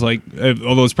 It feels like,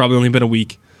 although it's probably only been a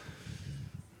week.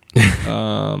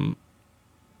 Yeah.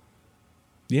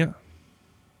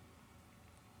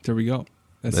 There we go.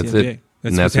 That's the NBA.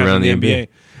 It. That's around the NBA.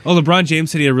 Oh, LeBron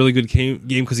James said he had a really good game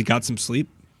because he got some sleep.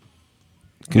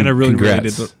 And I really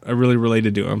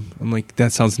related to him. I'm like,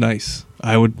 that sounds nice.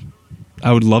 I would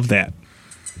love that.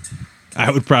 I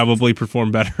would probably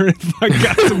perform better if I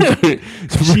got some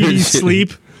cheaty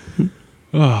sleep.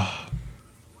 Oh,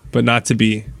 but not to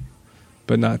be.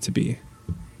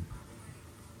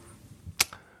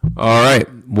 All right.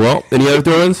 Well, any other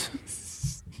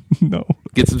throw-ins? No.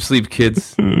 Get some sleep,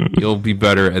 kids. You'll be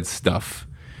better at stuff.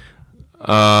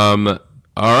 All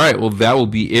right. Well, that will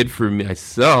be it for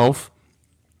myself.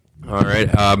 All right.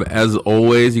 As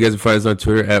always, you guys can find us on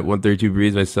Twitter at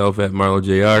 132breeze, myself at Marlo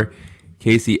JR,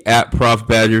 Casey at Prof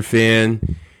Badger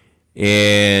Fan,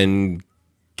 and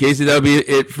Casey, that'll be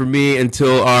it for me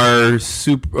until our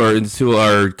until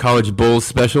our College Bowl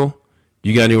special.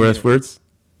 You got any last words?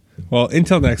 Well,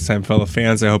 until next time, fellow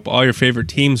fans, I hope all your favorite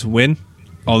teams win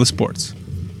all the sports.